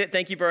don't need it.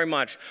 Thank you very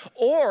much.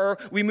 Or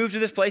we move to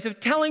this place of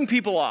telling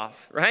people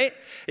off, right?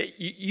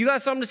 You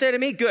got something to say to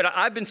me? Good.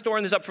 I've been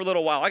storing this up for a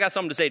little while. I got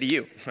something to say to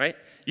you, right?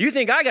 You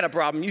think I got a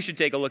problem, you should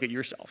take a look at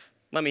yourself.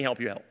 Let me help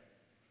you out.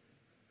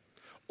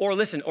 Or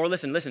listen.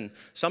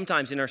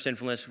 Sometimes in our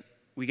sinfulness,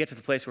 we get to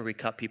the place where we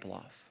cut people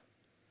off.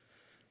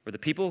 Where the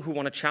people who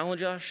want to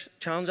challenge us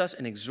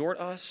and exhort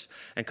us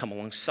and come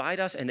alongside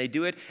us, and they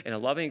do it in a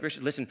loving and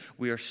gracious. Listen,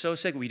 we are so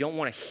sick. We don't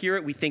want to hear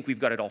it. We think we've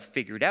got it all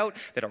figured out,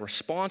 that our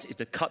response is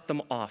to cut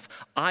them off.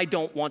 I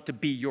don't want to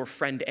be your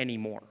friend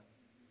anymore.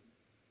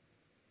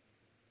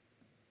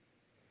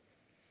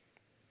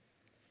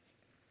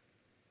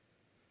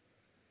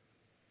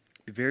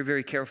 Be very,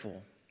 very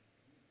careful.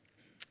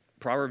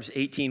 Proverbs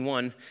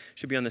 18:1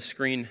 should be on the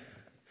screen.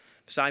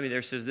 Beside me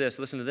there says this,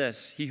 listen to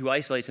this: he who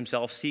isolates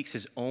himself seeks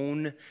his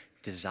own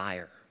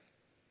desire.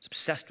 He's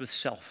obsessed with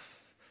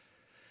self.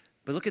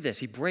 But look at this,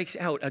 he breaks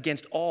out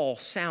against all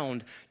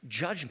sound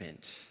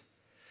judgment.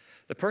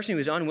 The person who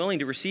is unwilling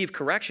to receive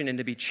correction and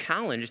to be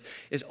challenged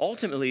is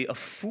ultimately a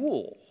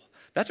fool.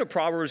 That's what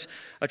Proverbs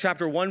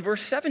chapter 1,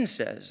 verse 7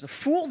 says. A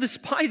fool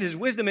despises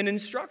wisdom and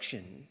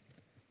instruction.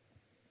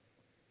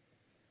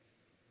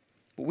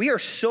 We are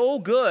so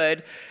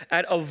good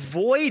at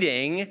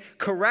avoiding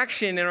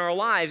correction in our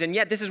lives, and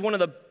yet this is one of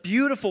the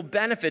beautiful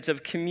benefits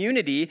of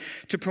community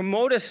to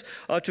promote us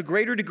to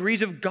greater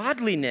degrees of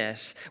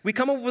godliness. We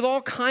come up with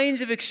all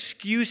kinds of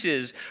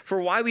excuses for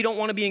why we don't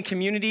want to be in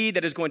community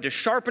that is going to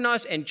sharpen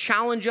us and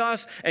challenge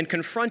us and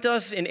confront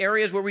us in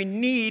areas where we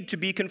need to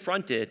be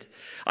confronted.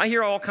 I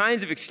hear all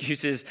kinds of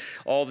excuses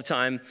all the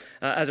time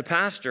as a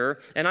pastor,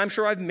 and I'm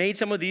sure I've made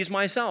some of these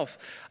myself.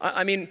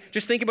 I mean,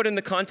 just think about it in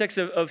the context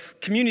of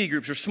community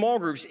groups or small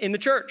groups in the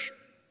church.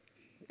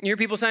 You hear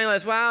people saying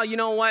this, well, you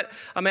know what?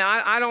 I mean,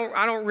 I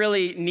don't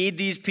really need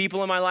these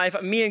people in my life.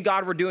 Me and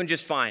God, we're doing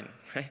just fine.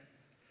 Right?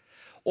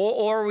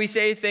 Or we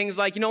say things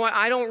like, you know what?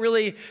 I don't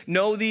really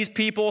know these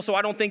people, so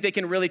I don't think they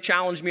can really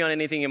challenge me on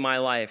anything in my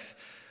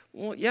life.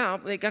 Well, yeah,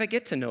 they got to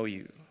get to know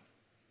you.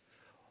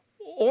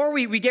 Or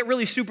we get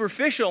really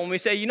superficial and we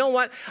say, you know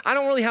what? I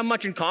don't really have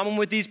much in common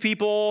with these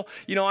people.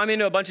 You know, I'm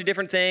into a bunch of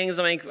different things.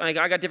 I mean,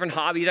 I got different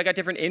hobbies. I got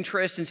different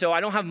interests. And so I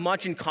don't have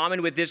much in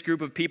common with this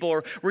group of people.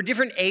 Or we're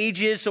different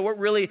ages. So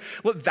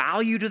what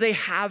value do they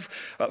have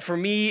for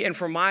me and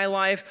for my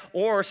life?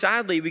 Or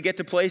sadly, we get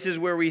to places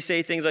where we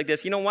say things like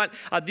this. You know what?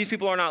 These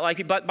people are not like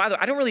me. But by the way,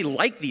 I don't really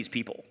like these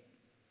people.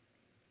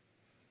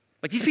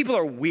 Like, these people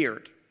are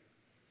weird.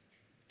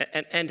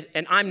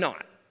 And I'm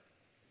not.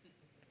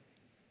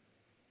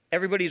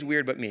 Everybody's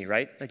weird but me,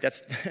 right? Like,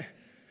 that's...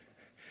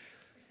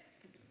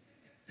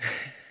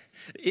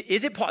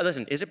 Is it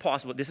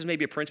possible, this is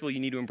maybe a principle you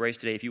need to embrace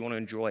today if you want to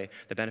enjoy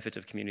the benefits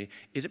of community.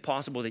 Is it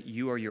possible that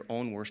you are your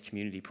own worst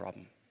community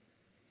problem?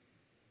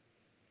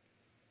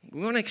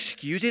 We want to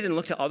excuse it and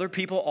look to other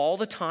people all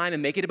the time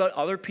and make it about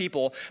other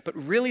people, but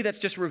really that's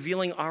just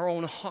revealing our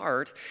own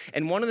heart.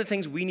 And one of the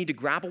things we need to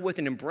grapple with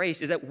and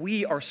embrace is that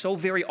we are so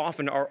very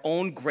often our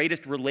own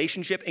greatest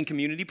relationship and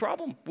community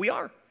problem. We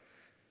are.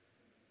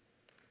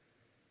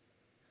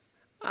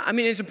 I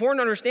mean, it's important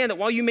to understand that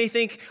while you may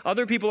think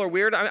other people are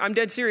weird, I'm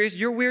dead serious,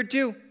 you're weird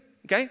too,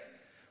 okay?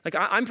 Like,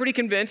 I'm pretty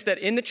convinced that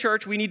in the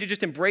church, we need to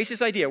just embrace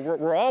this idea.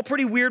 We're all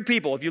pretty weird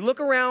people. If you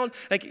look around,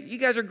 like, you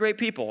guys are great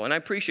people, and I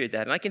appreciate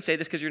that. And I can say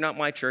this because you're not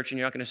my church, and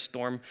you're not going to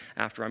storm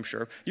after, I'm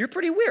sure. You're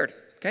pretty weird,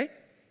 okay?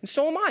 And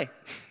so am I.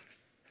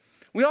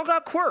 We all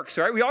got quirks,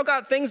 right? We all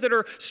got things that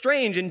are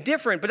strange and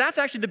different, but that's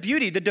actually the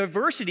beauty. The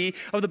diversity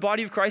of the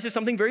body of Christ is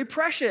something very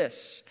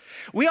precious.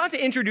 We ought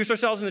to introduce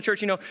ourselves in the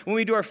church, you know, when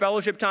we do our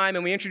fellowship time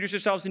and we introduce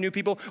ourselves to new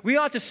people, we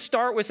ought to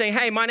start with saying,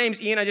 hey, my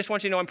name's Ian, I just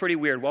want you to know I'm pretty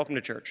weird. Welcome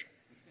to church.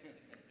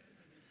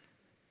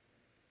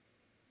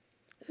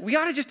 We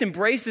ought to just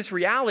embrace this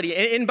reality.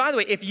 And by the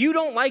way, if you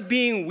don't like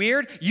being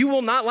weird, you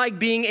will not like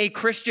being a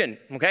Christian,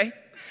 okay?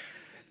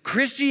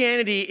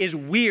 Christianity is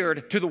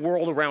weird to the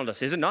world around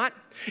us, is it not?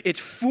 It's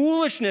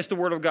foolishness, the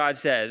Word of God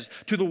says,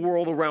 to the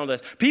world around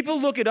us.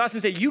 People look at us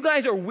and say, you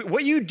guys are,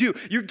 what you do,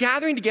 you're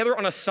gathering together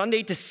on a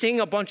Sunday to sing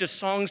a bunch of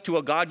songs to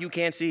a God you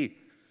can't see.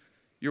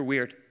 You're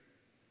weird.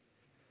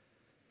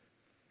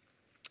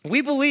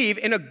 We believe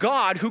in a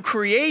God who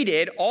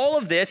created all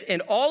of this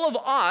and all of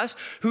us,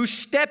 who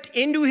stepped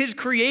into his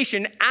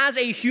creation as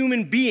a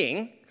human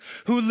being,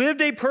 who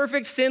lived a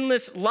perfect,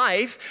 sinless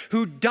life,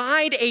 who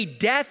died a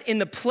death in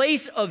the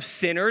place of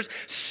sinners,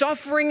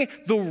 suffering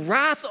the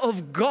wrath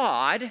of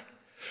God,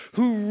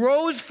 who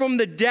rose from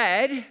the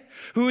dead,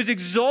 who is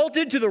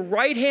exalted to the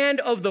right hand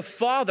of the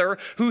Father,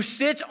 who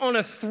sits on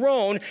a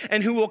throne,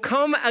 and who will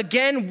come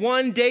again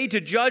one day to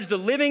judge the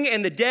living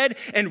and the dead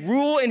and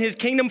rule in his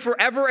kingdom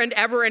forever and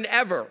ever and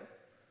ever.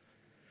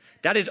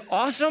 That is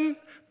awesome,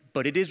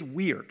 but it is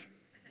weird.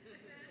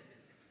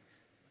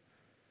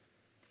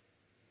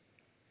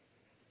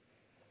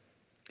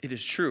 It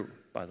is true,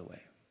 by the way.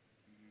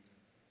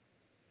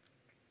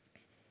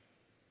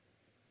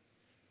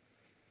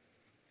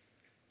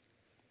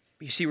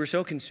 You see, we're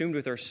so consumed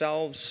with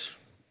ourselves,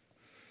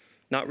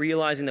 not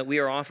realizing that we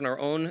are often our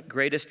own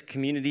greatest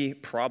community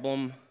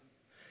problem.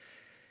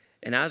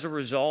 And as a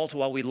result,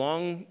 while we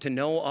long to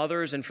know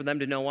others and for them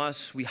to know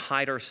us, we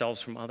hide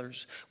ourselves from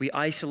others. We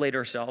isolate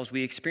ourselves.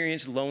 We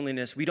experience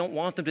loneliness. We don't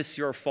want them to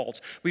see our faults.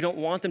 We don't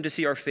want them to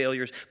see our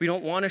failures. We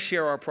don't want to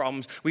share our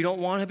problems. We don't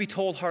want to be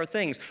told hard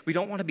things. We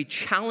don't want to be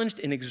challenged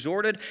and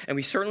exhorted, and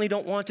we certainly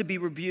don't want to be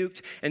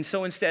rebuked. And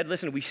so instead,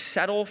 listen, we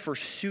settle for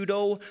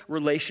pseudo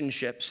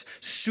relationships,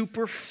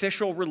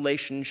 superficial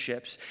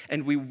relationships,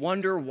 and we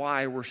wonder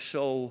why we're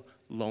so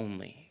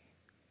lonely.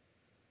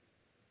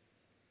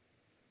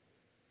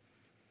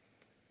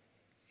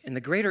 And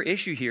the greater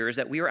issue here is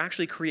that we are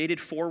actually created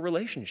for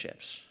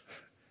relationships.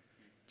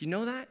 Do you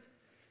know that?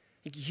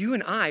 You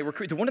and I,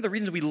 one of the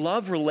reasons we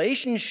love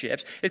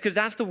relationships is because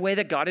that's the way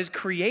that God has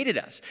created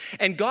us.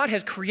 And God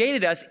has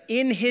created us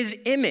in his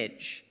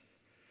image.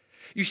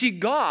 You see,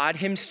 God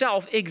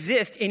himself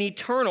exists in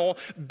eternal,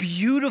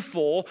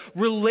 beautiful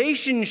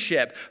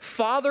relationship.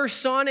 Father,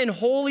 Son, and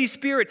Holy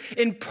Spirit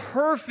in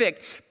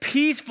perfect,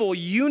 peaceful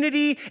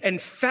unity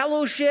and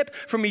fellowship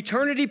from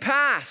eternity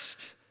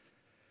past.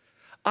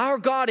 Our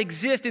God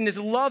exists in this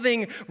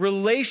loving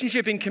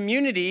relationship and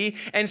community.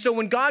 And so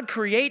when God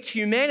creates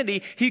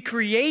humanity, he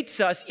creates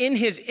us in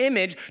his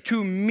image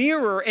to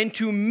mirror and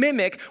to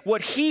mimic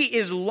what he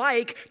is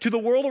like to the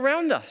world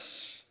around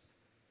us.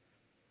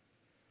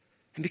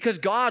 And because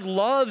God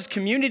loves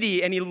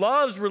community and he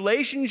loves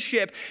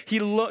relationship, he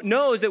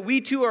knows that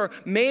we too are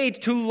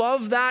made to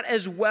love that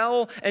as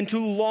well and to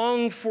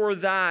long for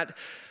that.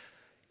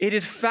 It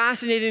is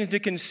fascinating to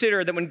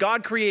consider that when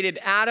God created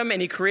Adam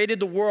and he created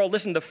the world,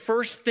 listen, the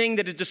first thing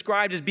that is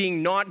described as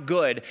being not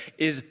good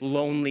is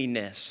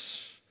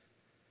loneliness.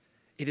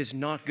 It is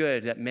not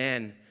good that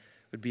man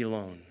would be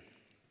alone.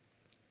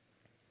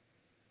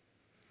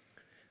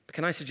 But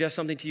can I suggest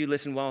something to you?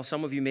 Listen, while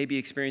some of you may be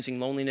experiencing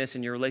loneliness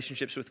in your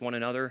relationships with one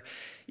another,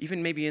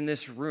 even maybe in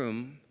this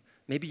room,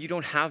 maybe you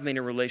don't have many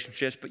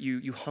relationships, but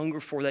you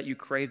hunger for that, you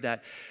crave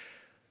that.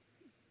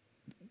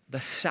 The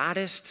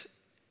saddest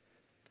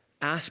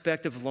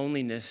aspect of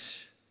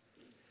loneliness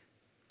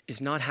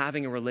is not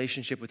having a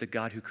relationship with the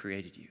God who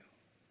created you.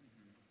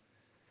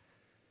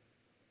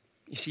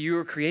 You see, you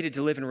were created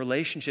to live in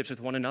relationships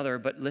with one another,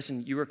 but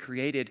listen, you were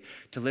created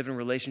to live in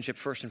relationship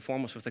first and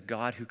foremost with the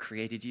God who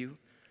created you,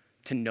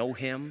 to know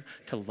him,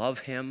 to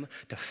love him,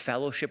 to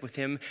fellowship with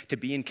him, to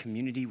be in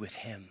community with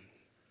him.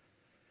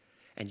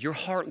 And your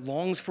heart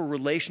longs for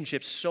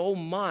relationships so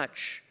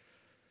much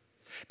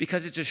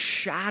because it's a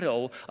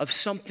shadow of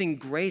something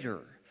greater.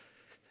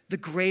 The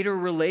greater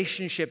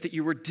relationship that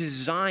you were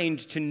designed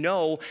to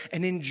know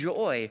and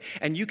enjoy.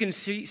 And you can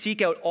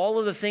seek out all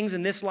of the things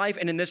in this life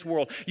and in this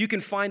world. You can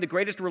find the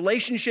greatest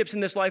relationships in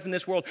this life and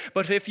this world.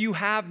 But if you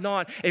have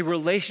not a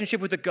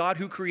relationship with the God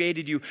who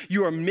created you,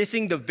 you are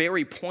missing the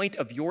very point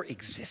of your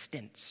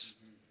existence.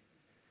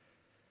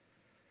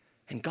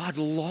 And God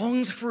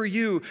longs for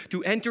you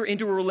to enter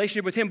into a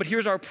relationship with him. But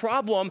here's our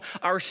problem.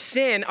 Our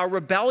sin, our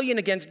rebellion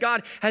against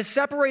God has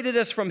separated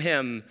us from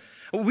him.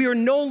 We are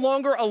no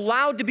longer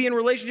allowed to be in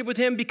relationship with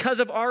him because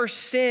of our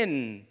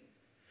sin.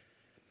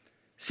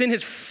 Sin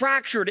has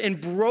fractured and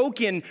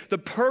broken the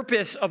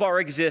purpose of our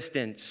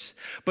existence.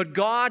 But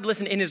God,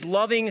 listen, in his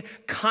loving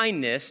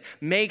kindness,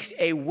 makes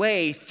a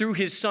way through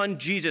his son,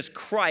 Jesus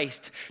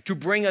Christ, to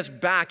bring us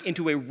back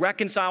into a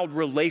reconciled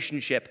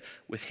relationship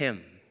with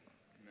him.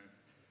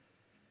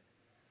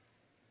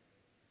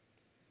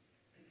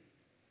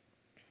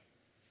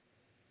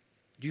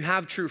 Do you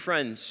have true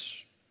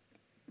friends?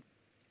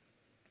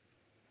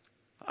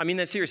 I mean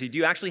that seriously. Do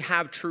you actually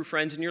have true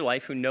friends in your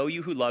life who know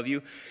you, who love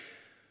you,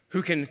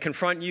 who can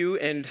confront you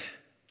and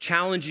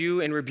challenge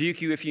you and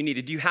rebuke you if you need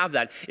it? Do you have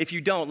that? If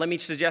you don't, let me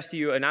suggest to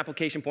you an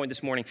application point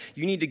this morning.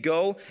 You need to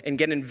go and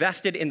get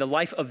invested in the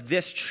life of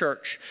this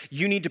church.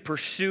 You need to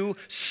pursue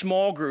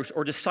small groups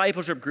or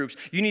discipleship groups.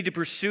 You need to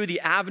pursue the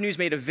avenues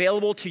made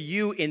available to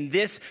you in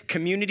this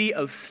community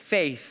of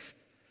faith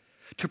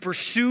to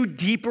pursue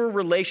deeper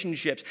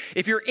relationships.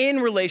 If you're in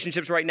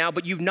relationships right now,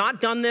 but you've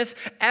not done this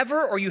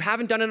ever or you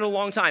haven't done it in a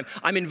long time,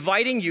 I'm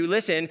inviting you,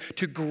 listen,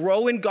 to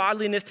grow in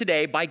godliness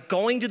today by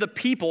going to the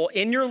people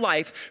in your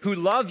life who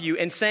love you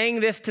and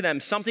saying this to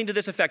them, something to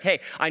this effect. Hey,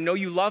 I know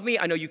you love me.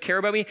 I know you care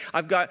about me.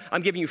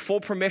 I'm giving you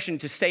full permission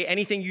to say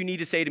anything you need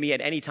to say to me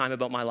at any time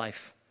about my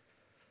life.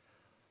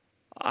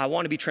 I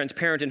want to be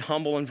transparent and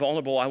humble and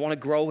vulnerable. I want to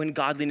grow in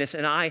godliness,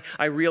 and I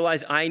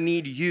realize I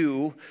need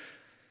you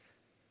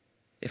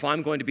if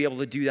I'm going to be able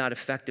to do that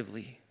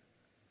effectively.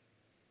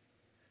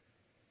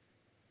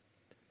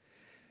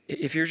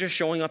 If you're just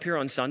showing up here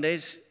on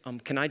Sundays,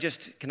 can I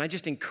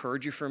just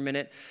encourage you for a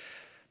minute?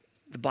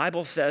 The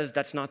Bible says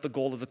that's not the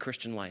goal of the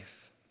Christian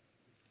life.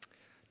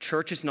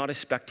 Church is not a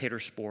spectator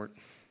sport.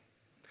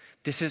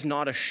 This is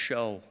not a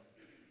show.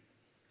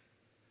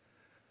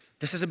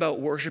 This is about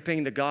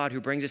worshiping the God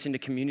who brings us into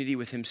community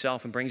with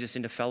himself and brings us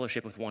into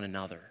fellowship with one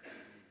another.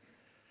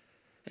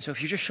 And so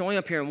if you're just showing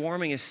up here and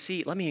warming a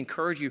seat, let me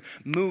encourage you,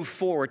 move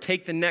forward,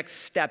 take the next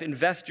step,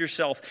 invest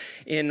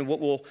yourself in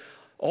what will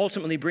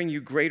ultimately bring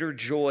you greater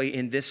joy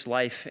in this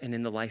life and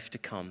in the life to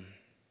come,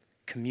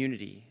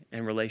 community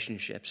and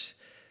relationships.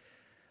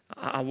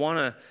 I want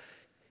to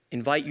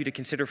invite you to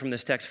consider from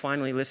this text,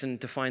 finally, listen,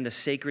 to find the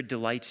sacred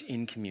delights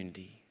in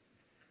community,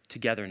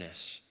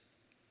 togetherness.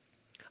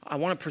 I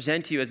want to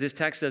present to you, as this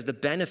text says, the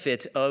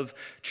benefits of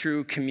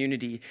true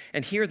community.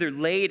 And here they're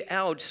laid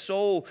out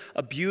so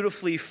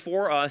beautifully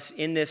for us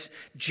in this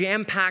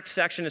jam-packed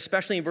section,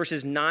 especially in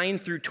verses 9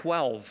 through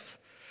 12.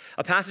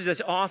 A passage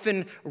that's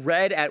often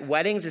read at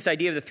weddings, this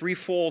idea of the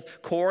threefold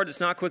cord. It's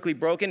not quickly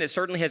broken. It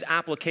certainly has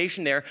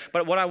application there.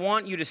 But what I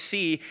want you to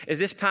see is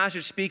this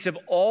passage speaks of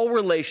all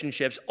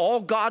relationships,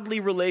 all godly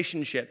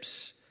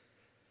relationships.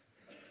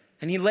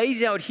 And he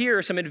lays out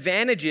here some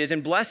advantages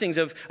and blessings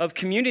of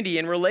community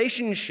and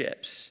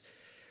relationships.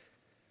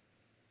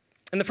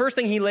 And the first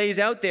thing he lays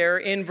out there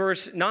in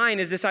verse 9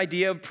 is this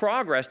idea of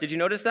progress. Did you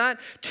notice that?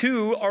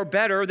 Two are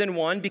better than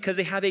one because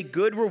they have a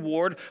good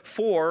reward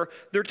for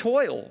their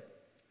toil.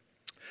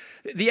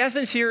 The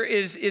essence here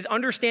is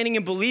understanding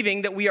and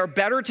believing that we are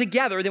better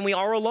together than we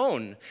are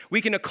alone.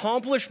 We can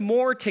accomplish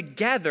more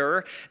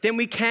together than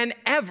we can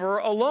ever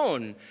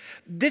alone.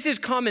 This is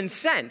common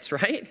sense,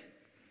 right?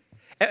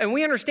 And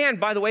we understand,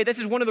 by the way, this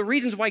is one of the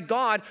reasons why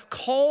God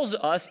calls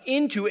us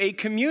into a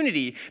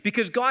community,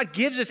 because God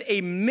gives us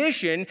a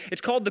mission. It's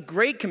called the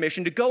Great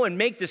Commission, to go and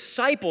make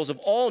disciples of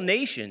all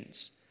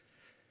nations.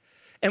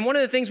 And one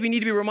of the things we need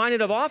to be reminded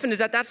of often is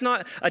that that's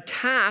not a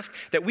task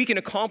that we can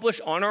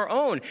accomplish on our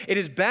own. It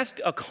is best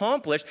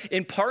accomplished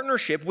in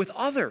partnership with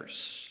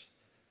others.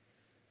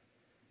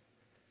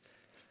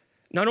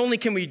 Not only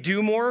can we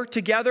do more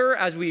together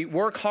as we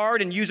work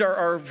hard and use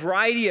our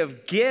variety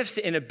of gifts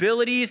and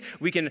abilities,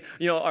 we can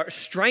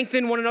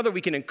strengthen one another,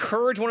 we can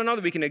encourage one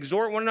another, we can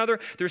exhort one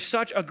another. There's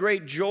such a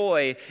great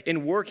joy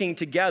in working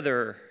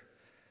together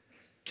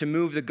to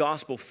move the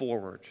gospel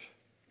forward.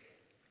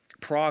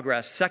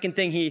 Progress. Second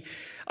thing he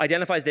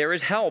identifies there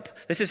is help.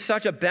 This is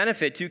such a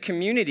benefit to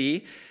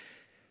community.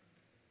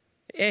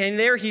 And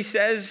there he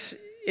says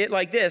it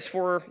like this,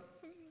 for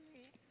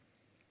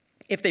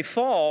if they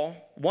fall,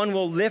 one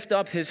will lift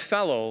up his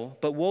fellow,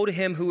 but woe to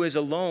him who is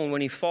alone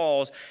when he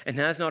falls and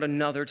has not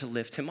another to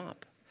lift him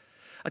up.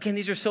 Again,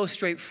 these are so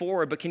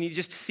straightforward, but can you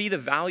just see the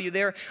value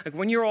there? Like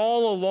when you're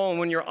all alone,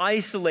 when you're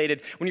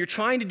isolated, when you're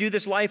trying to do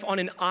this life on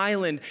an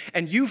island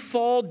and you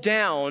fall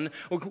down,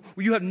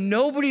 you have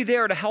nobody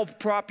there to help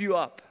prop you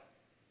up.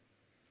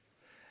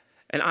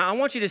 And I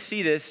want you to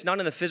see this not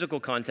in the physical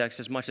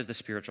context as much as the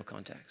spiritual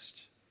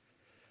context.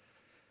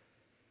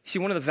 See,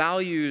 one of the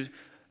values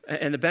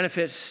and the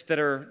benefits that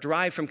are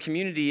derived from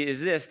community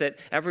is this, that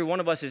every one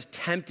of us is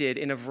tempted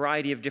in a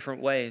variety of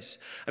different ways.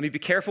 I mean, be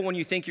careful when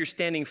you think you're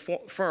standing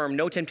firm.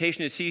 No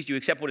temptation has seized you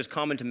except what is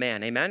common to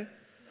man. Amen?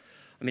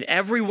 I mean,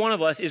 every one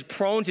of us is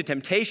prone to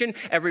temptation.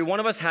 Every one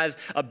of us has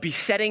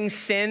besetting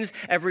sins.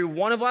 Every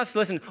one of us,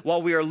 listen,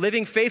 while we are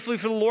living faithfully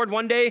for the Lord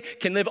one day,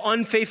 can live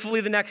unfaithfully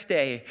the next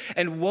day.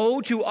 And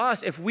woe to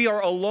us if we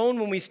are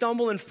alone when we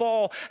stumble and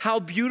fall. How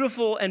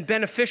beautiful and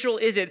beneficial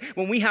is it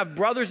when we have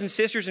brothers and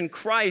sisters in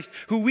Christ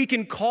who we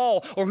can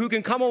call or who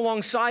can come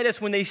alongside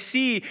us when they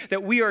see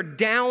that we are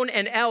down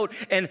and out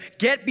and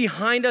get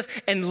behind us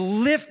and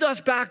lift us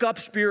back up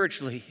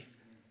spiritually.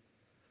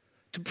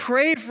 To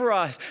pray for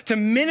us, to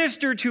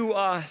minister to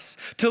us,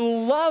 to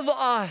love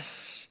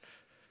us,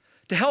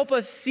 to help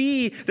us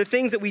see the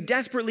things that we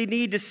desperately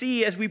need to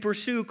see as we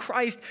pursue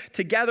Christ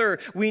together.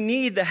 We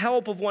need the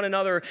help of one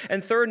another.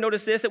 And third,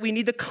 notice this, that we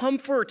need the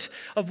comfort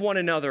of one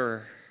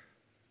another.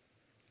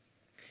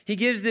 He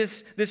gives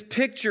this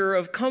picture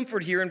of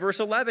comfort here in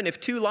verse 11. If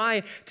two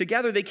lie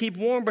together, they keep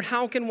warm, but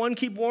how can one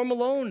keep warm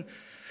alone?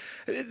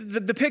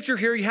 The picture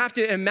here, you have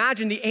to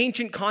imagine the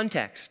ancient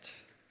context,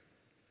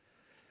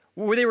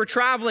 where they were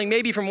traveling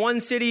maybe from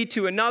one city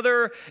to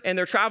another, and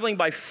they're traveling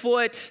by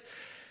foot.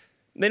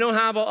 They don't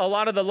have a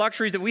lot of the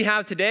luxuries that we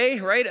have today,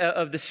 right?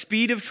 Of the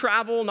speed of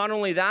travel, not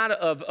only that,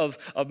 of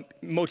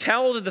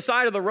motels at the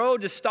side of the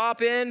road to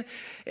stop in.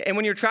 And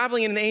when you're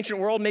traveling in the ancient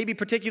world, maybe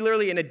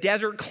particularly in a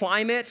desert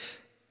climate,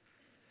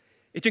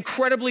 it's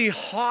incredibly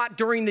hot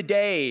during the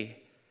day.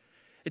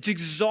 It's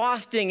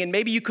exhausting, and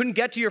maybe you couldn't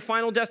get to your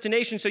final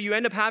destination, so you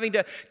end up having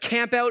to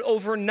camp out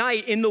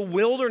overnight in the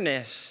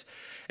wilderness.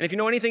 And if you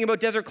know anything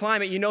about desert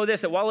climate, you know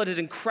this, that while it is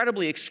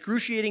incredibly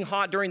excruciating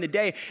hot during the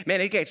day,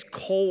 man, it gets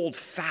cold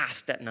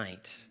fast at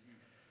night.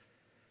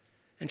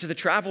 And to the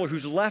traveler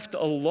who's left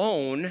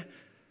alone,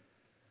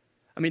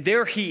 I mean,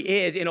 there he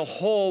is in a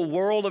whole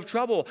world of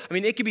trouble. I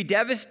mean, it could be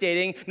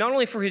devastating, not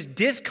only for his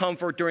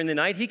discomfort during the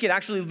night, he could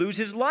actually lose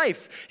his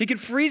life. He could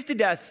freeze to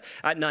death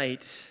at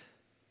night.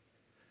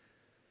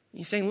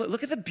 He's saying,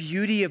 look at the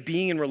beauty of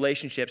being in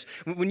relationships.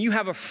 When you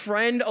have a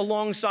friend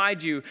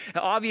alongside you,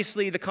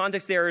 obviously the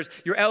context there is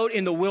you're out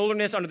in the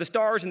wilderness under the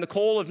stars in the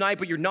cold of night,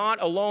 but you're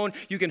not alone.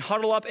 You can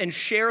huddle up and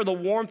share the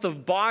warmth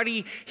of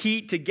body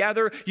heat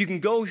together. You can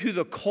go through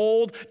the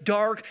cold,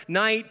 dark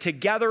night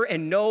together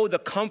and know the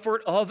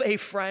comfort of a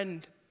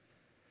friend.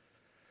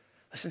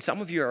 Listen,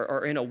 some of you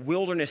are in a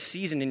wilderness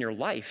season in your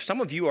life.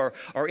 Some of you are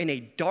in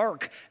a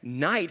dark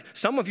night.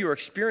 Some of you are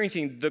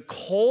experiencing the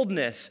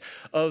coldness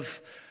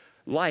of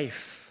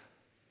life.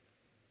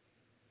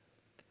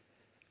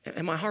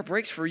 And my heart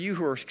breaks for you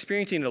who are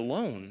experiencing it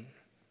alone.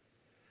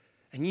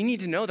 And you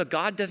need to know that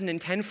God doesn't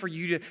intend for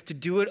you to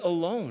do it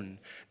alone.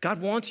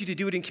 God wants you to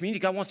do it in community.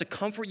 God wants to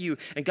comfort you,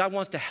 and God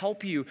wants to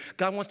help you.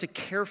 God wants to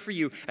care for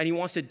you, and he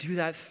wants to do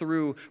that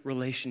through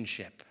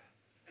relationship.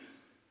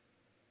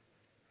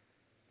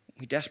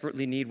 We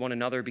desperately need one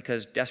another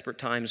because desperate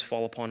times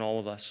fall upon all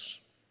of us.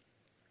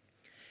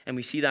 And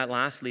we see that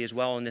lastly as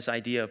well in this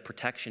idea of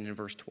protection in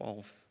verse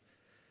 12.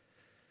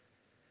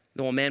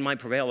 Though a man might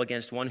prevail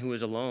against one who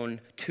is alone,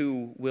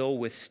 two will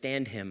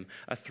withstand him.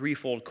 A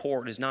threefold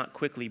cord is not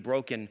quickly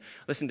broken.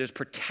 Listen, there's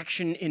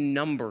protection in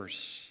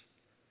numbers.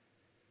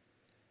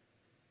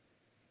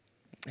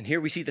 And here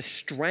we see the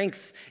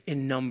strength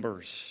in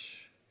numbers.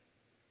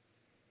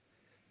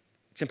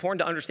 It's important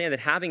to understand that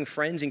having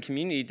friends in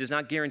community does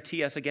not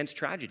guarantee us against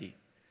tragedy.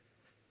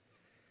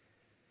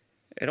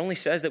 It only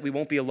says that we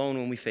won't be alone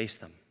when we face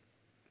them.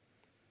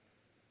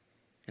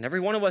 And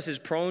every one of us is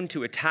prone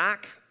to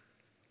attack.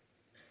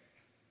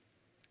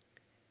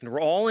 And we're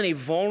all in a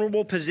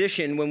vulnerable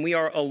position when we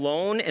are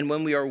alone and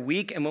when we are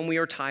weak and when we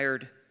are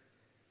tired.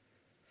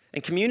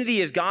 And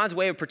community is God's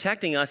way of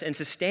protecting us and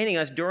sustaining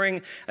us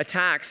during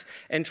attacks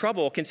and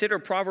trouble. Consider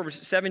Proverbs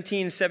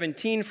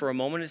 17:17 for a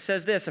moment. It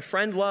says this, a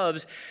friend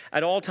loves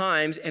at all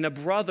times, and a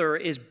brother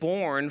is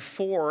born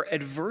for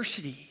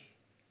adversity.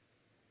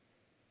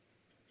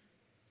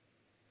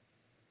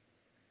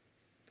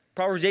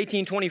 Proverbs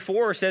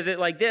 18:24 says it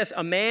like this,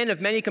 a man of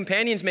many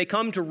companions may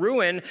come to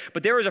ruin,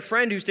 but there is a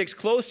friend who sticks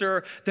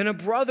closer than a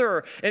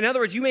brother. In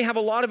other words, you may have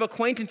a lot of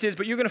acquaintances,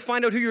 but you're going to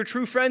find out who your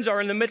true friends are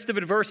in the midst of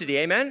adversity.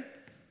 Amen?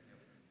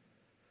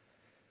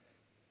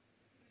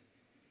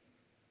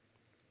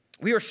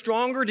 We are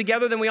stronger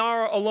together than we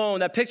are alone.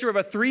 That picture of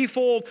a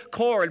threefold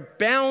cord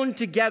bound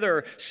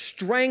together,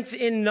 strength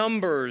in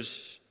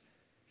numbers.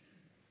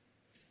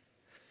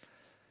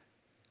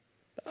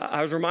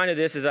 I was reminded of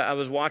this as I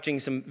was watching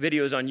some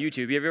videos on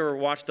YouTube. You ever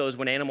watched those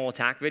when animal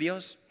attack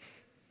videos?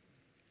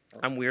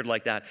 I'm weird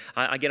like that.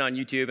 I get on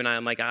YouTube and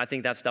I'm like, I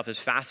think that stuff is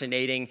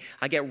fascinating.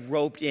 I get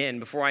roped in.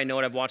 Before I know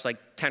it, I've watched like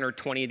 10 or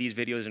 20 of these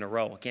videos in a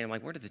row. Again, I'm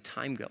like, where did the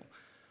time go?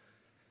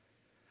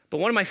 But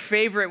one of my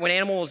favorite when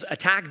animals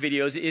attack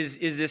videos is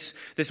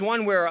this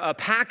one where a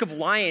pack of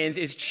lions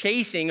is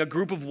chasing a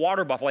group of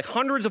water buffalo, like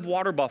hundreds of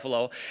water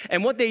buffalo.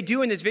 And what they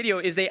do in this video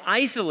is they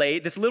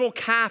isolate this little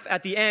calf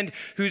at the end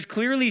who's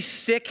clearly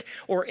sick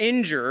or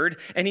injured,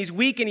 and he's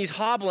weak and he's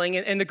hobbling,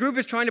 and the group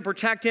is trying to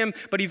protect him,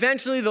 but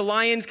eventually the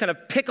lions kind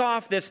of pick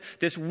off this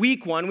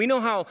weak one. We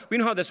know how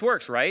this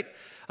works, right?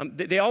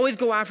 They always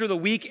go after the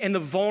weak and the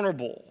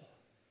vulnerable.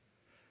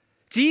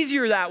 It's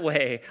easier that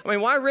way. I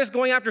mean, why risk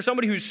going after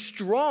somebody who's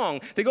strong?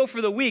 They go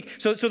for the weak.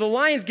 So the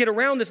lions get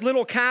around this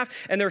little calf,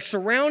 and they're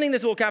surrounding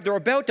this little calf. They're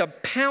about to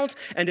pounce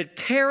and to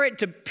tear it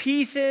to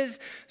pieces.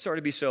 Sorry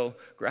to be so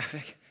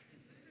graphic.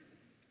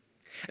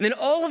 And then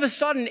all of a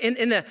sudden,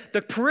 in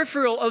the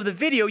peripheral of the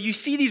video, you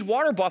see these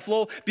water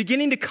buffalo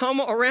beginning to come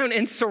around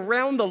and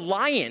surround the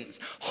lions.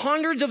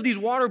 Hundreds of these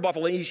water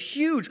buffalo, these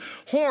huge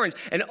horns.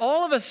 And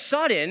all of a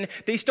sudden,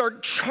 they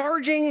start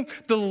charging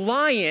the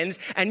lions,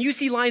 and you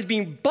see lions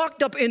being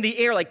bucked up in the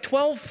air like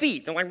 12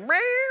 feet. They're like,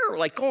 rare,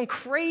 like going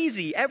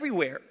crazy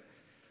everywhere.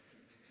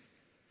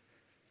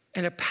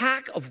 And a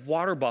pack of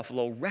water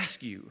buffalo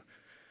rescue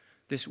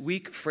this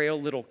weak,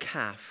 frail little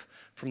calf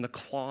from the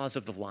claws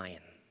of the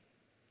lion.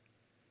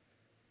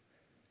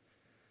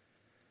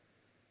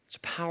 It's a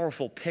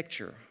powerful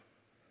picture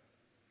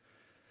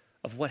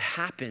of what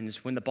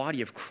happens when the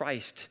body of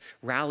Christ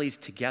rallies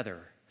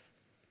together.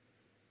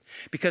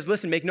 Because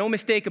listen, make no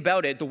mistake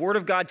about it, the Word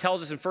of God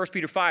tells us in 1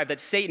 Peter 5 that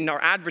Satan,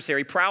 our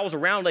adversary, prowls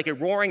around like a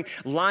roaring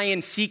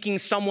lion seeking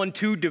someone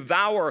to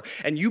devour.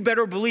 And you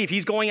better believe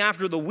he's going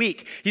after the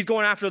weak. He's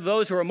going after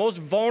those who are most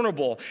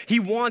vulnerable.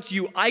 He wants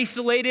you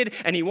isolated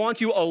and he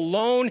wants you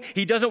alone.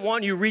 He doesn't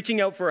want you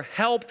reaching out for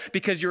help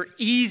because you're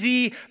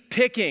easy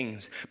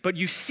pickings. But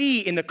you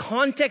see, in the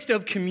context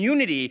of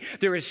community,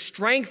 there is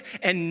strength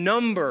and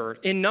number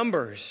in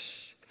numbers,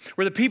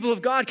 where the people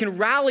of God can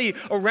rally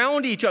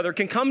around each other,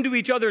 can come to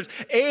each other's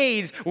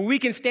aids, where we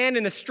can stand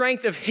in the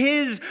strength of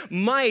his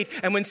might.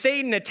 And when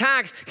Satan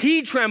attacks,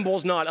 he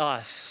trembles, not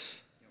us.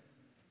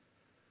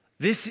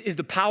 This is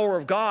the power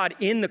of God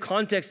in the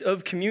context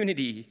of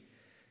community.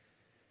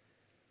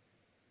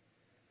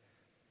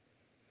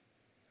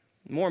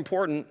 More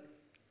important,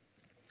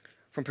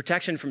 from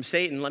protection from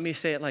Satan, let me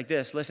say it like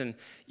this. Listen,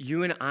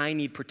 you and I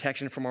need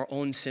protection from our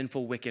own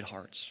sinful, wicked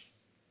hearts.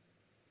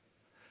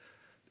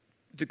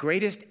 The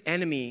greatest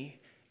enemy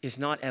is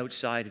not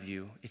outside of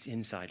you, it's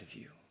inside of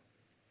you.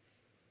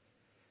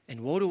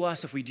 And woe to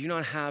us if we do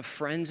not have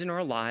friends in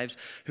our lives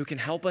who can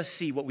help us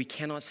see what we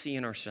cannot see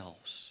in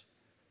ourselves,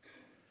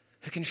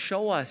 who can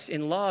show us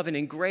in love and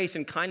in grace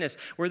and kindness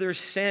where there's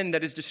sin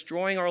that is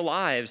destroying our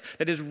lives,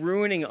 that is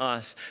ruining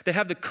us, that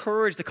have the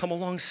courage to come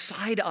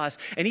alongside us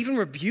and even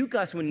rebuke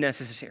us when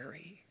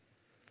necessary.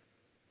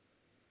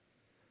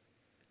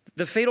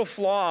 The fatal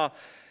flaw,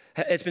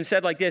 it's been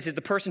said like this, is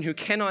the person who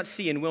cannot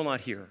see and will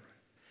not hear.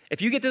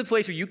 If you get to the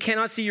place where you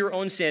cannot see your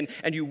own sin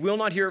and you will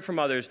not hear it from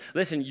others,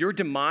 listen, your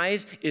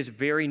demise is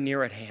very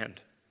near at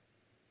hand.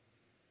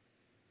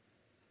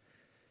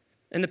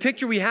 And the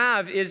picture we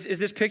have is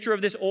this picture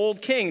of this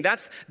old king.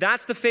 That's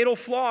the fatal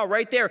flaw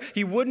right there.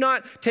 He would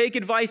not take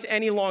advice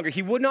any longer.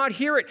 He would not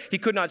hear it. He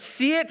could not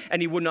see it,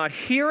 and he would not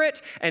hear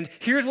it. And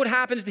here's what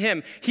happens to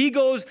him. He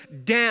goes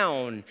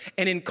down.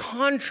 And in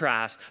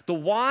contrast, the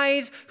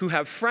wise who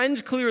have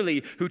friends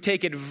clearly, who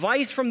take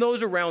advice from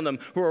those around them,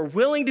 who are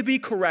willing to be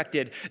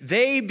corrected,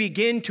 they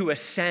begin to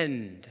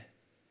ascend.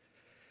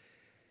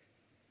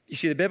 You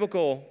see, the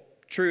biblical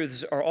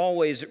truths are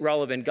always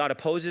relevant. God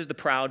opposes the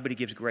proud, but he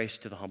gives grace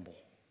to the humble.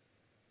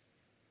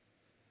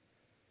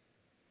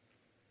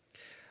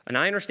 And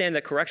I understand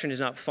that correction is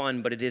not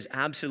fun, but it is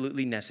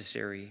absolutely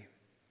necessary.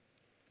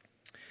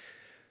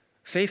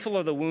 Faithful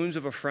are the wounds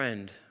of a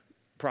friend,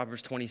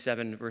 Proverbs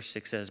 27, verse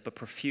 6 says, but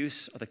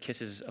profuse are the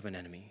kisses of an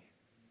enemy.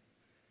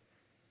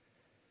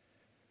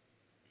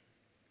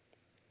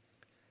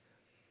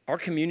 Our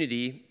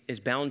community is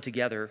bound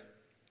together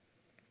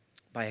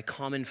by a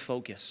common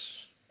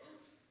focus.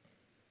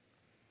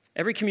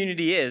 Every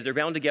community is. They're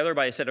bound together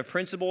by a set of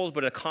principles,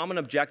 but a common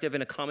objective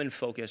and a common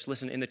focus.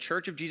 Listen, in the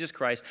Church of Jesus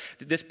Christ,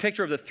 this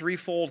picture of the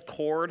threefold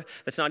cord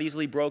that's not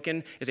easily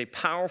broken is a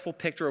powerful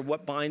picture of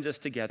what binds us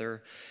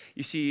together.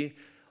 You see,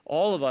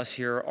 all of us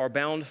here are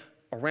bound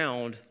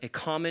around a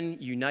common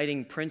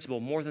uniting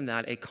principle. More than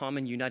that, a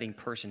common uniting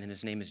person, and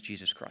his name is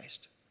Jesus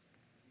Christ.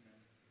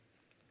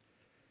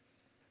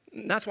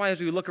 And that's why as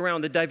we look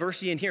around, the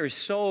diversity in here is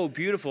so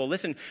beautiful.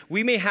 Listen,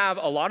 we may have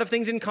a lot of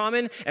things in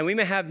common, and we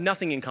may have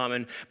nothing in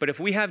common, but if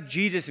we have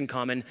Jesus in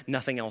common,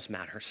 nothing else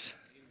matters.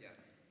 Yes.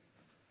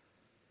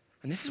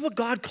 And this is what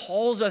God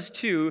calls us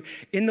to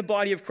in the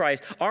body of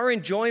Christ. Our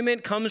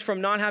enjoyment comes from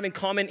not having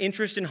common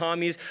interest in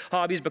hobbies,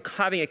 but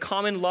having a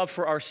common love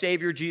for our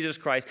Savior, Jesus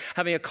Christ,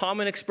 having a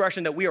common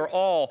expression that we are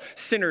all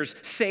sinners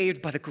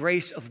saved by the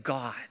grace of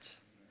God.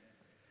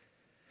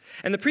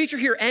 And the preacher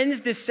here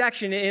ends this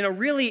section in a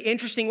really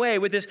interesting way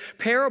with this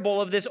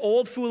parable of this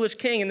old foolish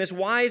king and this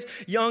wise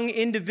young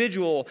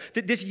individual,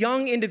 this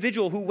young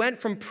individual who went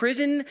from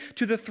prison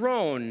to the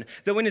throne,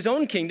 though in his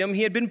own kingdom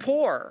he had been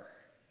poor.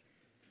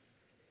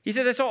 He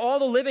says, I saw all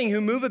the living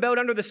who move about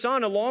under the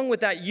sun, along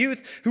with that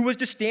youth who was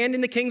to stand in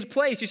the king's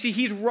place. You see,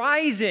 he's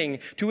rising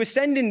to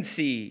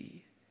ascendancy.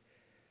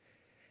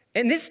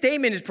 And this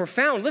statement is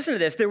profound. Listen to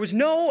this. There was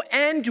no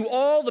end to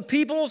all the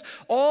peoples,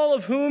 all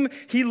of whom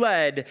he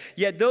led.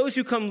 Yet those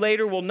who come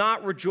later will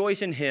not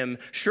rejoice in him.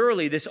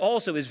 Surely this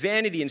also is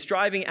vanity and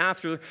striving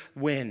after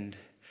wind.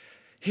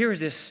 Here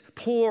is this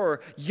poor,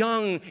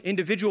 young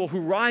individual who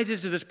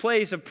rises to this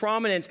place of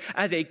prominence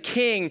as a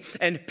king,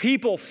 and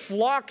people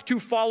flock to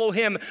follow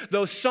him,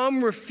 though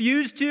some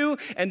refuse to,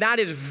 and that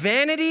is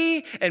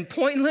vanity and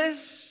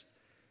pointless.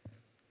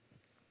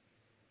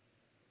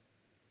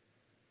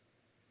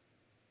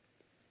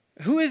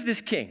 Who is this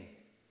king?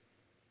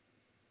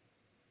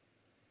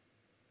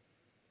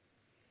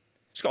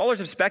 Scholars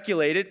have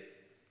speculated.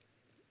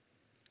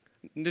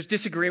 There's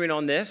disagreement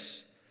on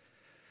this.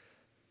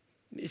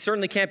 It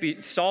certainly can't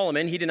be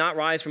Solomon. He did not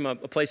rise from a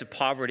place of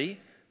poverty.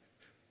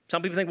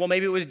 Some people think, well,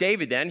 maybe it was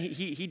David then.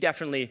 He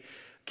definitely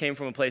came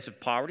from a place of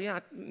poverty.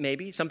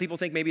 Maybe. Some people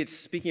think maybe it's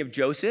speaking of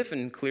Joseph,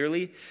 and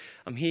clearly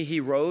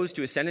he rose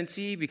to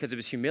ascendancy because of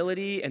his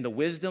humility and the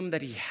wisdom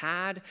that he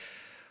had.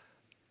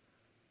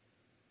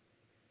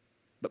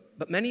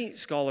 But many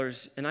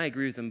scholars, and I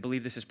agree with them,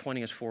 believe this is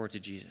pointing us forward to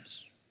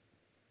Jesus.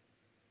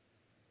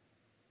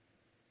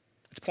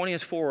 It's pointing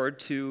us forward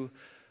to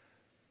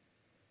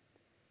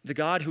the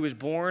God who was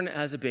born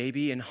as a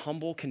baby in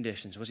humble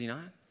conditions, was he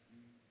not?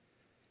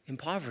 In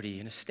poverty,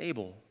 in a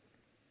stable.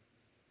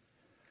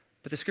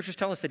 But the scriptures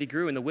tell us that he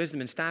grew in the wisdom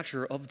and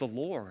stature of the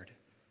Lord.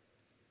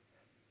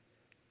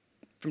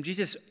 From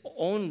Jesus'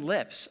 own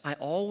lips, I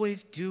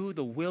always do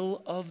the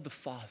will of the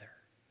Father.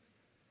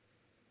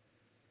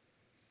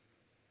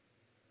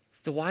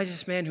 The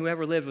wisest man who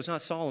ever lived was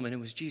not Solomon, it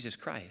was Jesus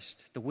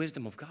Christ, the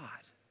wisdom of God.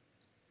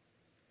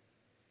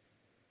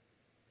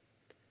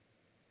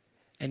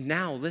 And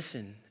now,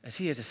 listen, as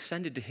he has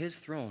ascended to his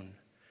throne,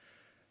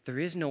 there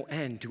is no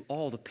end to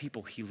all the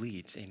people he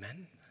leads,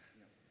 amen?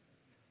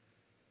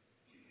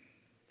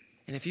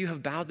 And if you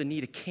have bowed the knee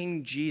to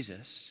King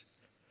Jesus,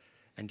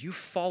 and you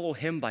follow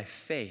him by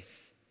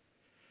faith,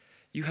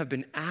 you have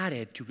been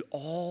added to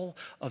all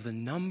of the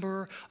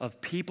number of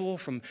people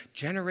from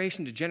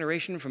generation to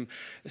generation, from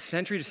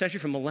century to century,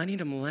 from millennia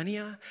to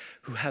millennia,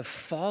 who have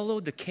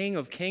followed the King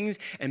of Kings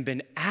and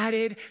been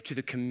added to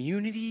the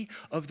community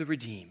of the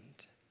redeemed.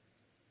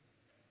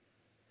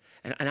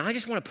 And I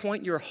just want to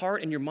point your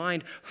heart and your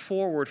mind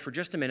forward for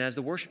just a minute as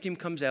the worship team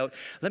comes out.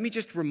 Let me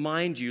just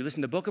remind you,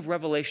 listen, the book of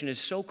Revelation is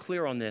so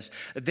clear on this.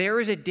 There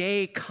is a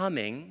day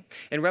coming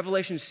in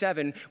Revelation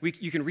 7,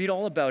 you can read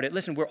all about it.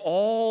 Listen, where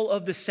all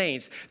of the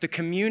saints, the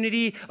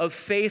community of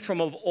faith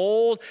from of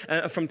old,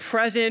 from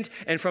present,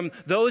 and from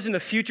those in the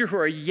future who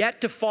are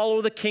yet to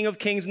follow the King of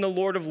Kings and the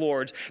Lord of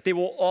Lords, they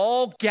will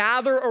all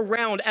gather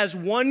around as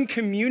one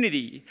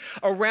community,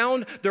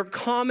 around their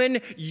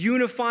common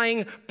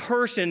unifying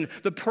person,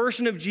 the person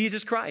of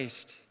Jesus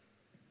Christ.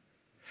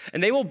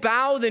 And they will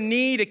bow the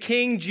knee to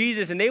King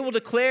Jesus, and they will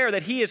declare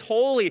that he is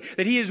holy,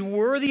 that he is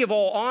worthy of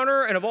all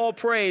honor and of all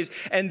praise,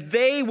 and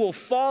they will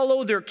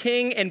follow their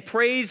King and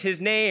praise his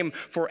name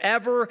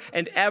forever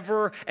and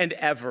ever and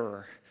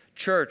ever.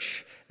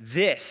 Church,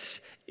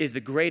 this is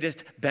the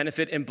greatest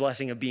benefit and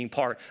blessing of being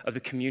part of the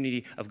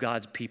community of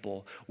God's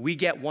people. We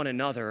get one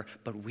another,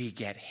 but we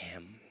get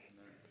him.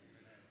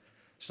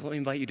 So let me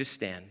invite you to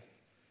stand.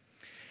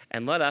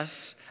 And let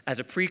us, as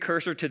a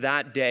precursor to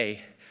that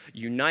day,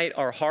 unite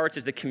our hearts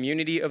as the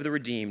community of the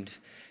redeemed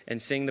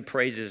and sing the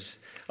praises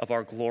of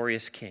our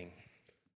glorious King.